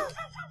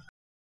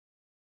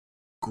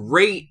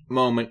 Great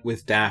moment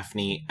with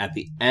Daphne at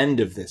the end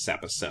of this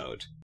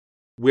episode,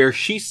 where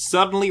she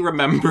suddenly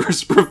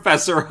remembers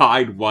Professor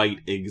Hyde White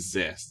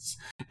exists.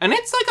 And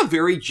it's like a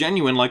very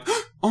genuine, like,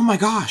 oh my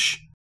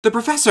gosh, the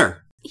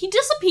professor! He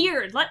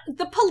disappeared.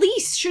 The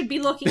police should be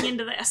looking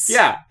into this.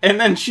 Yeah, and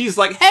then she's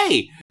like,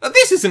 hey,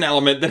 this is an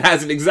element that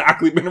hasn't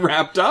exactly been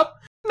wrapped up.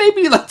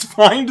 Maybe let's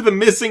find the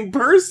missing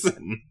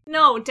person.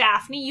 No,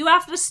 Daphne, you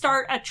have to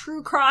start a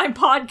true crime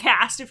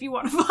podcast if you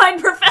want to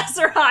find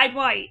Professor Hyde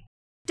White.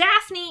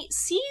 Daphne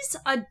sees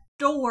a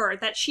door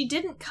that she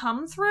didn't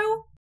come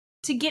through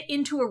to get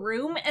into a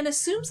room and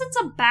assumes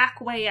it's a back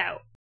way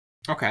out.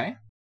 Okay.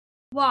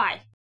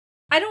 Why?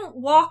 I don't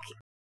walk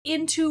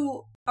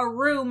into a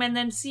room and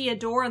then see a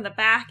door in the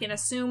back and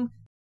assume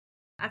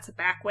that's a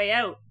back way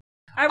out.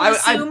 I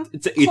would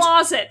assume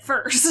closet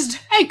first.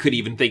 I could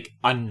even think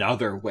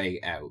another way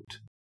out.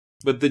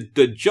 But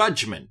the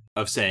judgment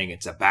of saying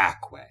it's a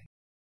back way.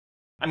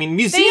 I mean,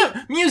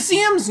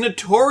 museums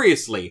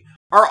notoriously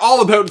are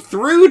all about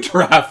through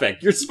traffic.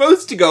 You're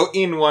supposed to go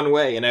in one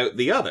way and out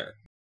the other.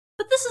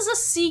 But this is a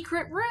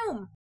secret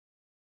room.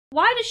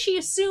 Why does she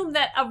assume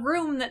that a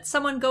room that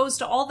someone goes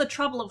to all the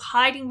trouble of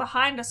hiding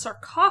behind a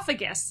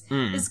sarcophagus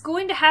is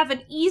going to have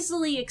an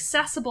easily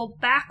accessible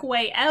back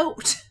way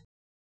out?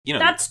 You know,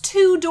 that's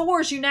 2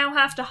 doors you now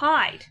have to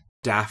hide.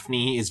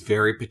 Daphne is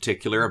very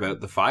particular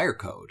about the fire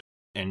code,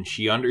 and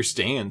she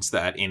understands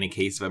that in a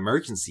case of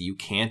emergency, you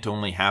can't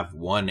only have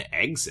one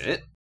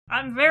exit.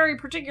 I'm very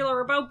particular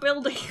about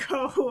building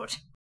code.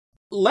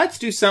 Let's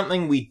do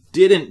something we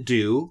didn't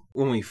do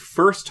when we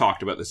first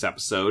talked about this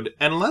episode,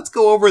 and let's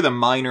go over the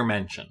minor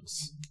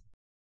mentions.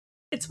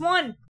 It's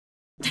 1.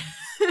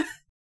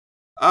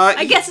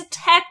 I guess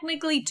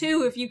technically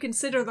 2 if you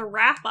consider the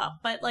wrap-up,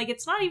 but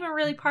it's not even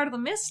really part of the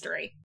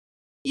mystery.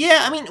 Yeah,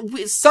 I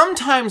mean,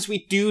 sometimes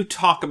we do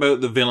talk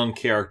about the villain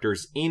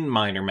characters in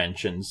minor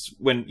mentions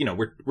when,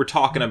 we're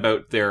talking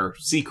about their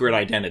secret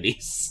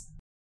identities.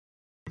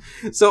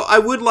 So I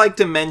would like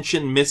to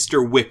mention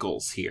Mr.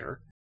 Wickles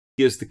here.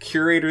 He is the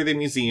curator of the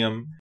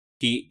museum.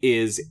 He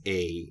is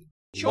a...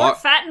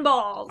 Short, fat, and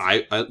bald.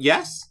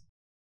 Yes.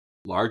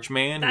 Large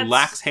man who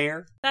lacks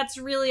hair. That's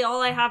really all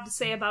I have to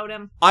say about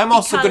him. I'm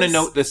also going to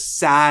note the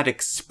sad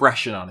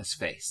expression on his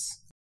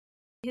face.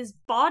 His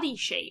body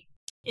shape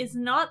is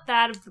not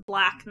that of the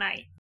Black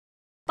Knight.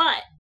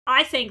 But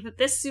I think that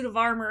this suit of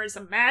armor is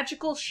a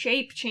magical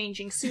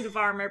shape-changing suit of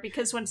armor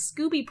because when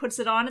Scooby puts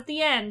it on at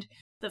the end,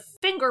 the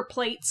finger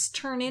plates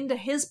turn into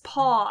his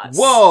paws.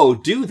 Whoa,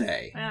 do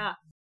they? Yeah.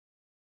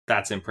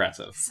 That's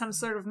impressive. Some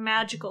sort of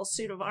magical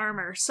suit of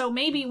armor. So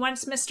maybe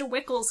once Mr.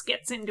 Wickles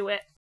gets into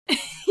it,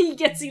 he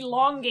gets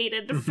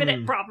elongated to fit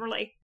it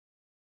properly.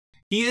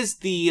 He is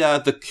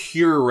the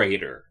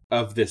curator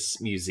of this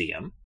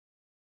museum.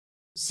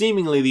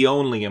 Seemingly the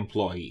only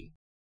employee.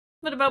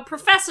 What about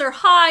Professor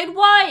Hyde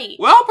White?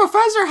 Well,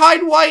 Professor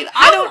Hyde White,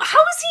 How is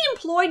he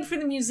employed for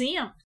the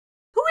museum?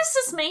 Who is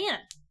this man?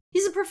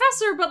 He's a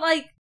professor, but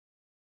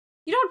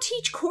you don't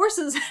teach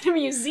courses at a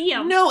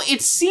museum. No,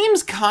 it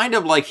seems kind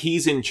of like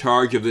he's in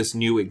charge of this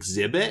new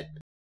exhibit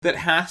that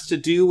has to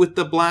do with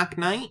the Black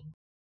Knight.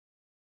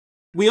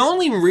 We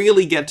only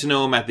really get to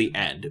know him at the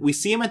end. We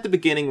see him at the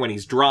beginning when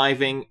he's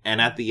driving,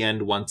 and at the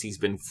end once he's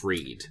been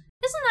freed.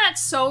 Isn't that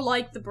so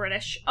like the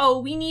British? Oh,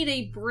 we need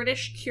a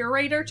British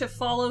curator to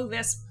follow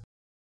this.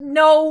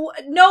 No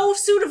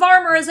suit of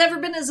armor has ever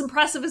been as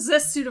impressive as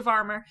this suit of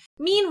armor.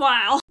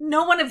 Meanwhile,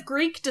 no one of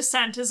Greek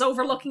descent is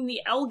overlooking the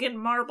Elgin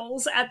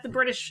marbles at the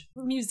British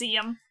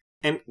Museum.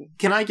 And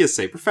can I just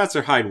say,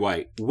 Professor Hyde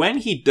White, when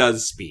he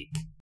does speak,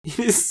 it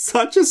is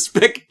such a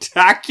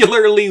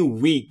spectacularly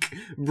weak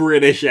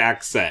British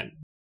accent.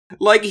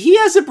 Like, he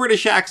has a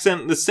British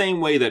accent the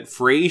same way that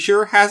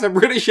Frasier has a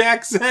British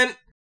accent.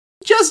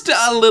 Just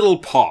a little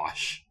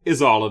posh,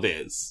 is all it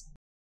is.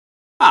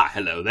 Ah,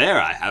 hello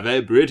there, I have a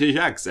British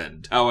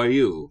accent. How are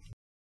you?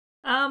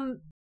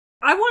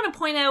 I want to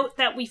point out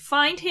that we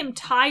find him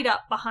tied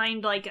up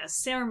behind, a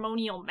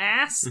ceremonial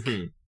mask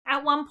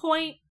at one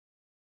point.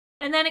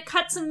 And then it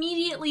cuts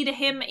immediately to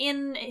him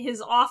in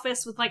his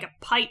office with, a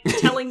pipe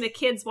telling the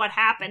kids what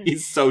happened.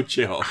 He's so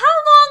chill. How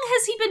long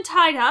has he been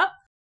tied up?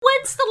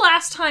 When's the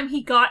last time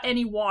he got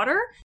any water?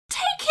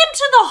 Take him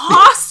to the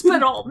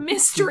hospital,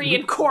 Mystery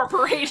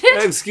Incorporated.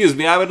 Excuse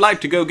me, I would like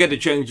to go get a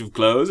change of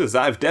clothes, as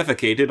I've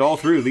defecated all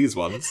through these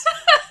ones.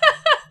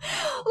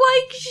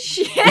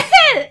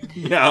 Shit!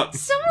 Yeah.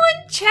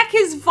 Someone check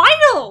his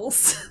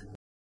vitals!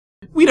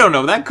 We don't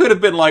know, that could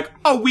have been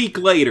a week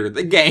later,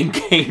 the gang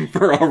came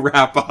for a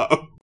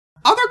wrap-up.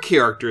 Other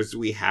characters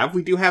we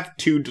do have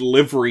 2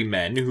 delivery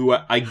men who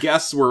I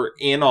guess were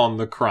in on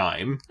the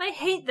crime. I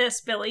hate this,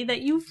 Billy,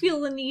 that you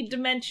feel the need to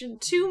mention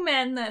 2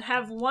 men that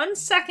have 1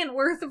 second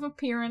worth of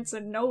appearance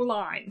and no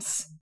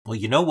lines. Well,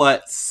 you know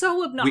what?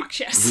 So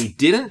obnoxious. We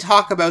didn't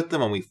talk about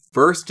them when we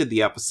first did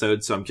the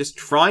episode, so I'm just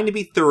trying to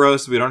be thorough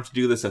so we don't have to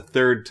do this a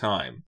 3rd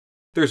time.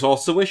 There's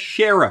also a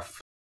sheriff.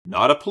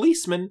 Not a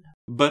policeman,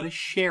 but a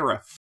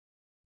sheriff.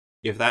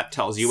 If that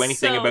tells you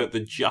anything about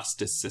the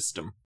justice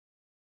system.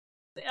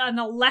 An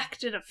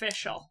elected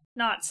official,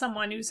 not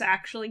someone who's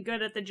actually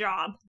good at the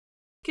job.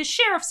 Because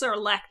sheriffs are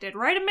elected,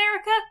 right,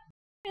 America?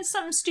 Is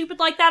something stupid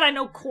like that. I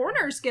know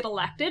coroners get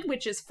elected,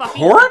 which is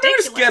fucking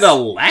ridiculous. Coroners get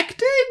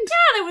elected?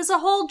 Yeah, there was a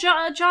whole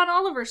John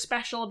Oliver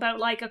special about,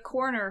 a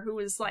coroner who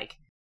was,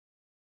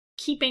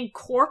 keeping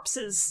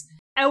corpses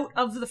out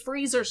of the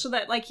freezer so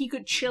that, he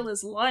could chill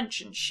his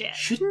lunch and shit.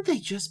 Shouldn't they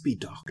just be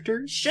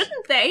doctors?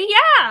 Shouldn't they?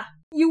 Yeah!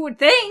 You would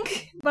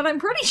think, but I'm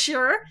pretty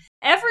sure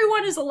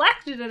everyone is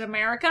elected in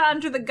America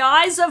under the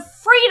guise of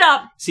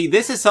freedom! See,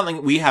 this is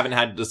something we haven't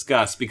had to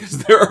discuss because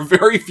there are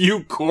very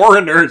few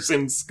coroners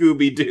in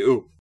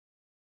Scooby-Doo.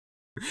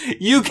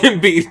 You can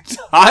be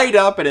tied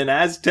up in an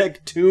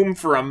Aztec tomb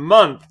for a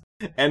month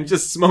and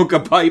just smoke a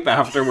pipe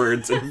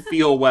afterwards and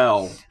feel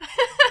well.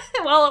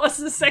 Well, it was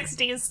the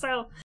 60s,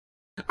 so...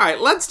 Alright,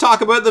 let's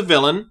talk about the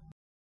villain,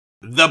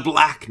 the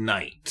Black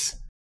Knight.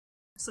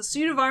 It's a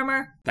suit of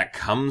armor that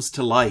comes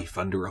to life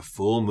under a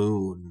full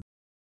moon.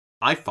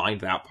 I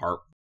find that part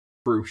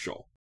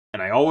crucial,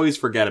 and I always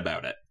forget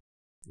about it.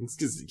 It's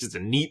just a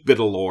neat bit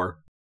of lore.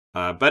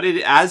 But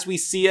as we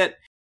see it,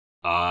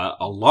 a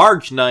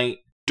large knight,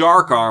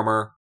 dark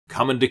armor,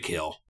 coming to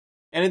kill.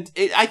 And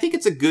I think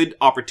it's a good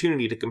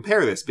opportunity to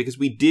compare this, because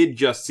we did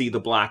just see the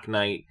Black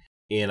Knight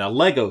in a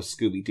Lego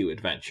Scooby-Doo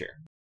adventure.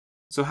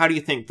 So how do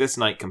you think this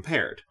knight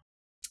compared?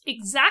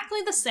 Exactly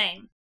the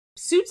same.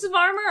 Suits of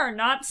armor are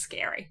not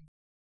scary.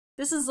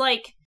 This is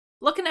like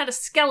looking at a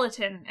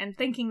skeleton and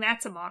thinking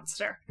that's a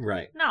monster.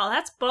 Right. No,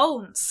 that's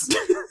bones.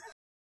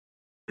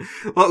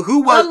 Well,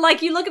 who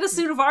was... you look at a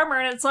suit of armor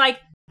and it's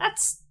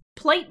that's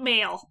plate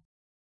mail.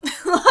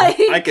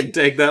 I can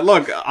take that.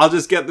 Look, I'll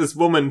just get this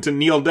woman to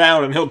kneel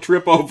down and he'll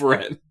trip over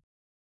it.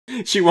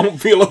 She won't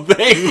feel a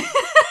thing.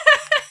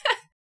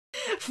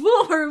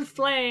 Foolproof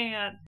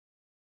plan.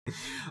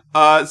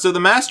 So the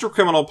master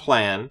criminal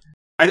plan...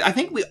 I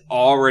think we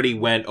already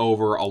went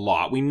over a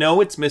lot. We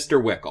know it's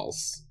Mr.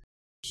 Wickles.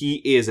 He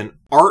is an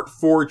art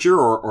forger,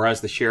 or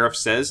as the sheriff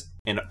says,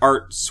 an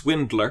art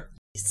swindler.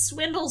 He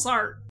swindles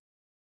art.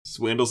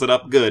 Swindles it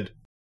up good.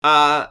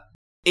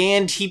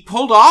 And he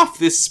pulled off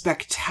this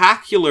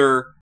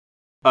spectacular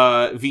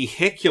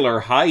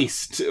vehicular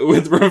heist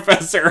with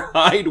Professor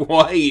Hyde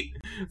White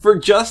for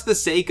just the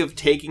sake of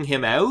taking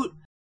him out.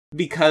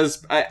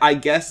 Because I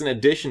guess in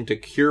addition to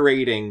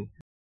curating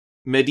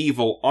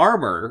medieval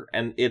armor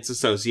and its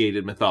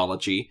associated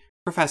mythology,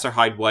 Professor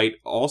Hyde White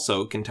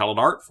also can tell an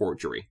art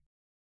forgery.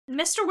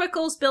 Mr.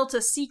 Wickles built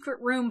a secret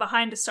room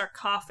behind a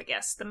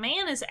sarcophagus. The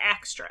man is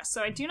extra,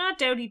 so I do not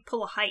doubt he'd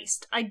pull a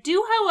heist. I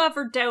do,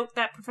 however, doubt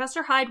that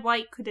Professor Hyde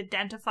White could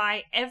identify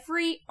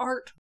every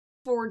art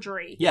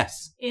forgery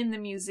in the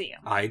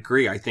museum. I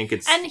agree. I think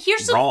it's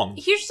wrong.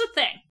 Here's the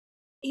thing.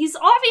 He's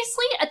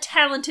obviously a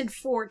talented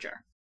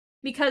forger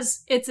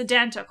because it's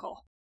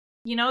identical.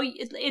 You know,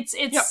 it's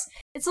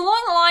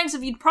along the lines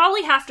of you'd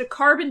probably have to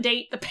carbon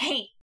date the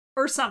paint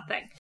or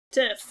something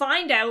to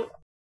find out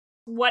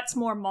what's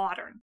more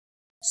modern.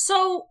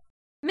 So,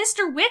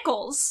 Mr.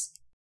 Wickles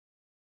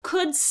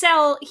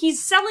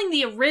he's selling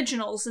the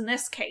originals in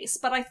this case,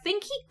 but I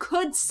think he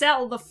could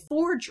sell the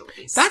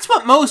forgeries. That's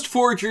what most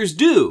forgers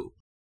do.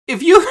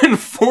 If you can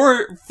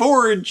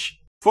forage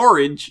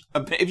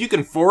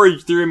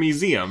through a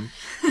museum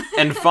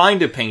and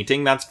find a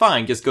painting, that's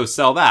fine, just go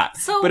sell that.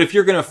 But if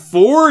you're gonna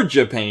forge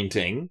a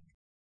painting,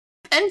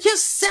 then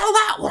just sell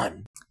that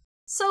one.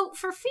 So,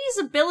 for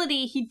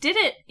feasibility, he did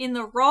it in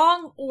the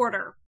wrong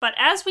order. But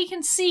as we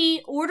can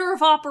see, order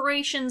of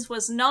operations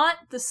was not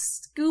the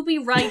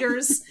Scooby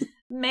writers'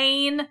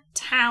 main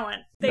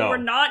talent. They were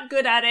not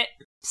good at it,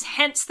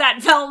 hence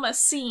that Velma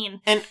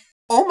scene. And,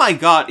 oh my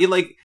god,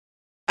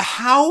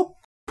 how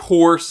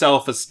poor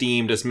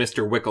self-esteem does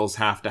Mr. Wickles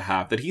have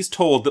that he's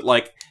told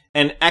that,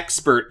 an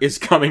expert is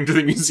coming to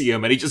the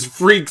museum and he just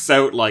freaks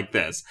out like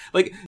this.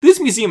 This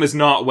museum is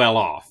not well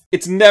off.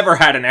 It's never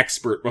had an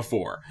expert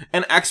before.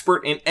 An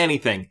expert in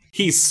anything.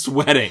 He's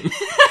sweating.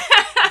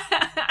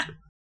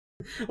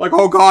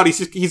 Oh god,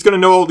 he's gonna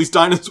know all these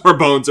dinosaur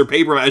bones or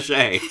paper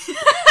mache.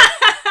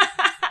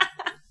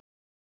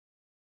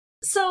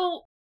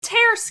 So,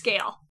 tear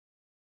scale.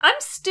 I'm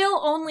still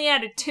only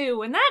at a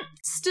 2, and that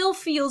still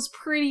feels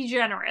pretty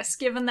generous,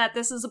 given that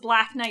this is a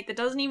Black Knight that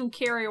doesn't even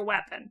carry a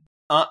weapon.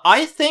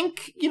 I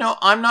think,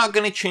 I'm not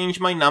going to change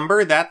my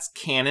number. That's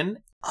canon.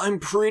 I'm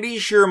pretty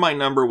sure my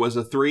number was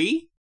a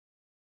 3.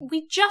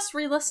 We just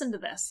re-listened to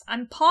this.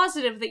 I'm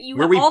positive that you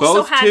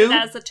also had it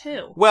as a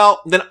 2.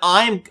 Well, then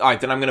I'm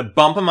going to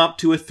bump him up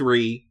to a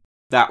 3.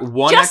 That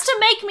one just to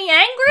make me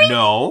angry?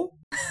 No.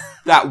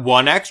 That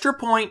one extra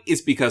point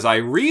is because I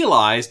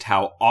realized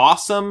how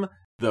awesome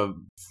the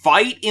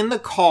fight in the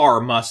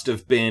car must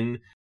have been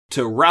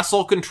to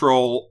wrestle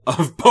control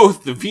of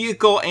both the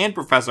vehicle and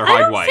Professor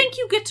Hyde White. I don't think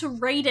you get to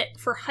rate it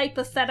for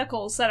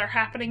hypotheticals that are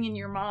happening in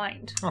your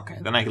mind. Okay,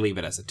 then I can leave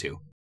it as a 2.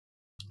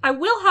 I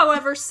will,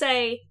 however,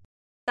 say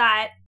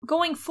that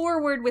going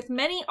forward with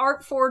many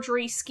art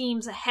forgery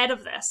schemes ahead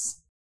of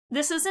this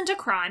isn't a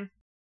crime.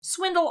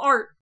 Swindle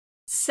art.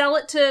 Sell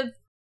it to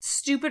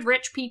stupid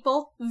rich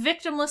people.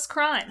 Victimless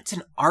crime. It's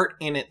an art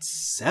in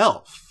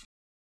itself.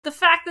 The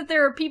fact that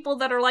there are people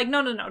that are like,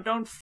 no,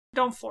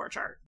 don't forge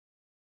art.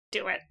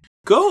 Do it.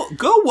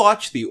 Go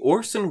watch the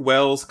Orson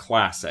Welles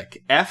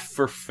classic, F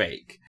for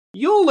Fake.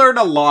 You'll learn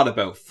a lot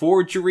about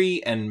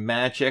forgery and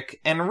magic,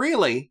 and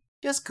really,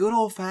 just good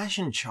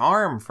old-fashioned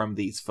charm from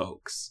these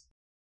folks.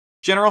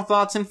 General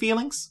thoughts and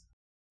feelings?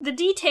 The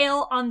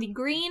detail on the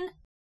green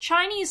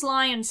Chinese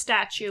lion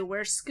statue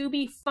where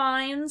Scooby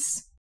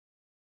finds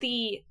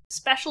the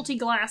specialty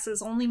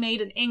glasses only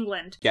made in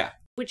England. Yeah.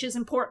 Which is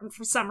important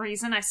for some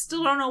reason. I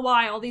still don't know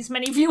why all these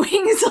many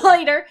viewings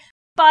later.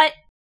 But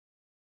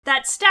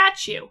that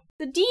statue,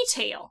 the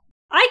detail,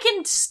 I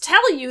can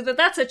tell you that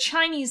that's a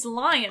Chinese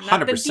lion.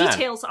 That 100%. The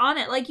details on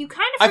it. You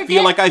kind of forget... I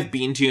feel like I've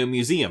been to a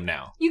museum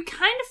now. You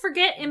kind of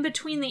forget in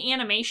between the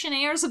animation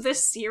airs of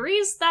this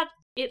series that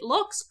it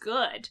looks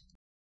good.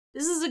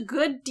 This is a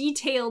good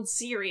detailed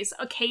series.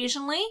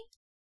 Occasionally,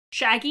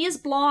 Shaggy is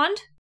blonde.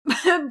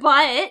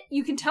 But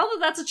you can tell that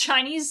that's a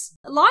Chinese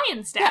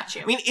lion statue.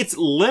 Yeah, I mean, it's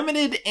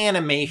limited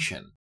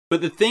animation,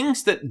 but the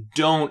things that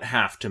don't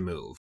have to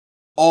move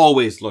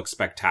always look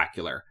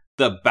spectacular.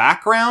 The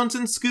backgrounds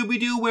in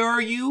Scooby-Doo, Where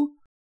Are You?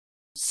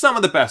 Some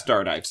of the best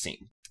art I've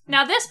seen.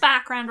 Now, this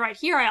background right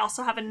here, I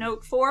also have a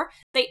note for.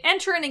 They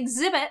enter an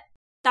exhibit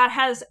that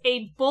has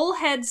a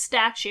bullhead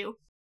statue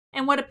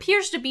and what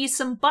appears to be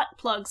some butt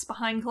plugs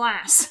behind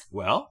glass.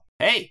 Well,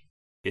 hey,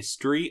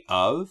 history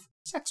of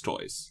sex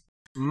toys.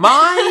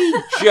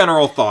 My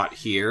general thought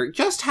here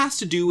just has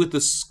to do with the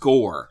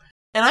score.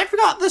 And I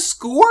forgot the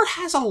score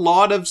has a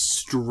lot of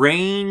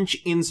strange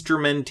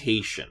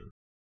instrumentation.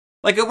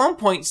 At one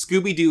point,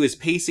 Scooby-Doo is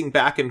pacing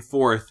back and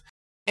forth,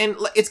 and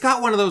it's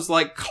got one of those,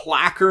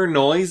 clacker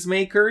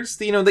noisemakers,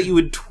 that you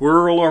would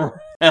twirl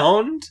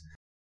around.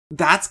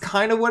 That's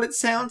kind of what it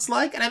sounds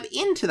like, and I'm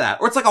into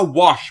that. Or it's like a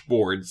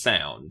washboard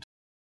sound.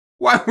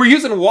 Why, we're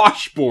using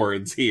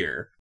washboards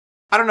here.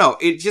 I don't know,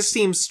 it just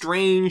seems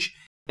strange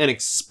and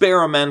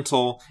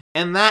experimental,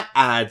 and that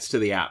adds to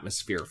the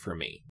atmosphere for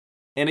me.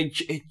 And it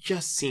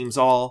just seems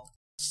all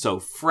so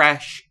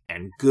fresh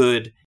and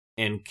good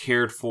and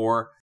cared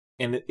for,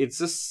 And it's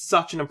just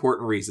such an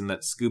important reason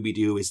that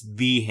Scooby-Doo is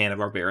the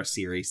Hanna-Barbera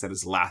series that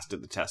has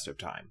lasted the test of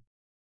time.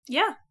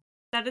 Yeah,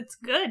 that it's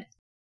good.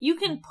 You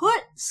can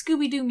put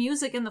Scooby-Doo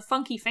music in the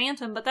Funky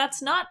Phantom, but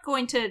that's not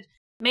going to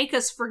make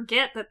us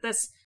forget that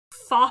this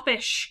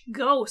foppish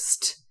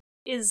ghost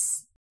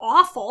is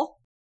awful.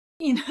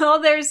 You know,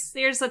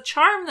 there's a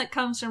charm that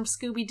comes from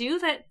Scooby-Doo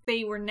that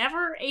they were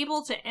never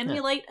able to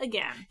emulate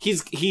again.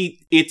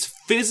 It's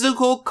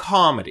physical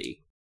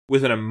comedy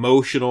with an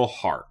emotional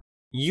heart.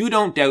 You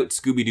don't doubt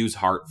Scooby-Doo's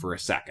heart for a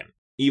second,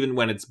 even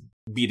when it's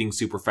beating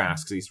super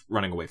fast because he's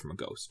running away from a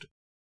ghost.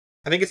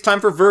 I think it's time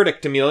for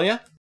verdict,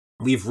 Amelia.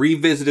 We've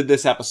revisited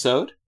this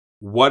episode.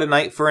 What a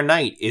night for a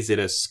night. Is it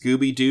a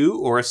Scooby-Doo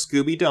or a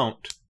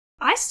Scooby-Don't?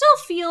 I still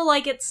feel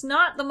like it's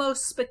not the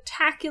most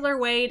spectacular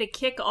way to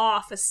kick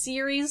off a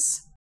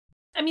series.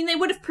 I mean, they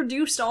would have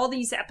produced all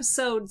these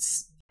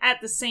episodes at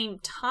the same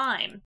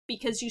time,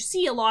 because you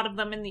see a lot of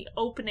them in the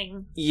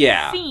opening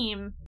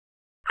theme.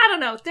 I don't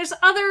know. There's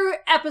other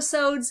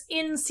episodes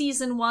in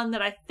season 1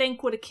 that I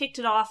think would have kicked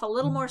it off a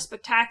little more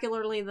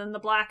spectacularly than the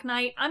Black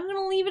Knight. I'm going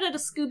to leave it at a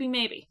Scooby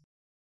maybe.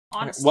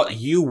 Honestly. Well,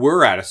 you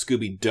were at a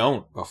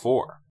Scooby-Don't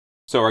before.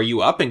 So are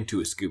you upping to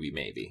a Scooby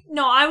maybe?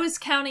 No, I was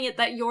counting it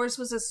that yours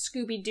was a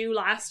Scooby-Doo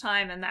last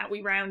time and that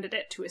we rounded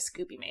it to a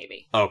Scooby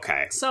maybe.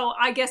 Okay. So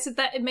I guess if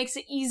that it makes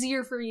it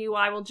easier for you,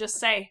 I will just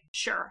say,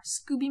 sure,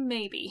 Scooby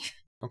maybe.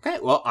 Okay,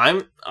 well,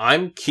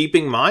 I'm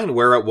keeping mine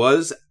where it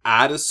was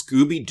at a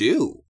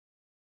Scooby-Doo.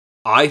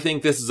 I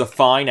think this is a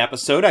fine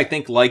episode. I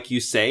think, like you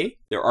say,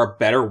 there are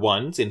better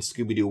ones in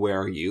Scooby-Doo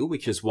Where Are You,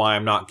 which is why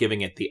I'm not giving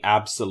it the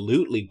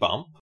absolutely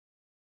bump.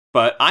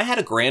 But I had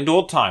a grand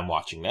old time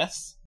watching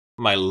this.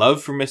 My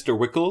love for Mr.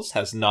 Wickles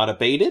has not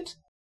abated.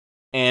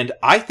 And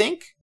I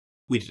think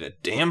we did a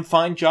damn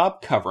fine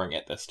job covering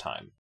it this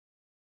time.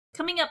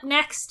 Coming up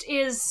next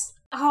is,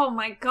 oh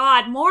my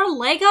god, more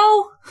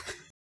Lego?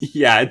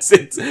 Yeah, it's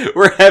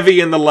we're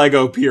heavy in the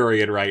Lego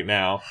period right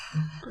now.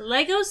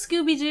 Lego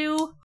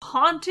Scooby-Doo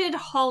Haunted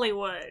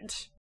Hollywood.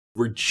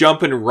 We're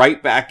jumping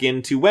right back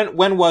into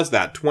when was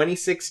that?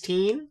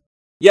 2016?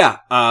 Yeah,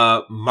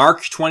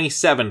 March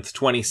 27th,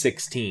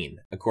 2016,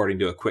 according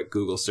to a quick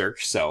Google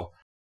search. So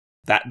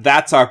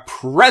that's our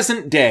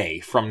present day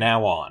from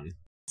now on.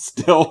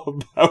 Still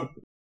about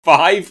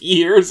 5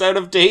 years out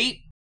of date.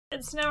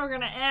 It's never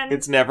gonna end.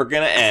 It's never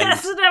gonna end.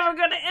 It's never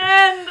gonna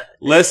end.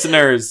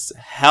 Listeners,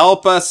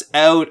 help us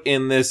out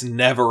in this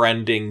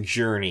never-ending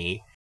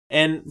journey.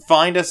 And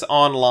find us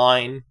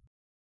online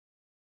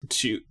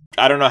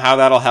I don't know how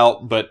that'll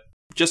help, but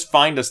just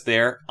find us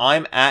there.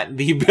 I'm at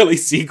the Billy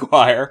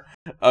Seaguire.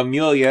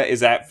 Amelia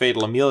is at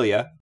Fatal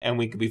Amelia. And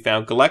we can be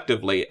found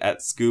collectively at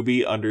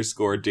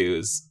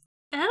Scooby_Doos.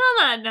 And on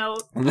that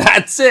note,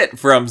 that's it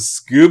from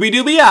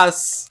Scooby-Dooby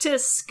Us to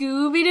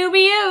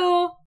Scooby-Dooby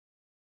You.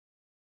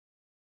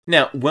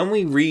 Now, when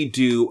we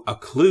redo a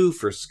clue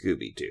for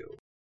Scooby-Doo,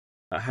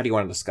 how do you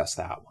want to discuss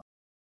that one?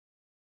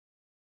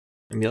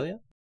 Amelia?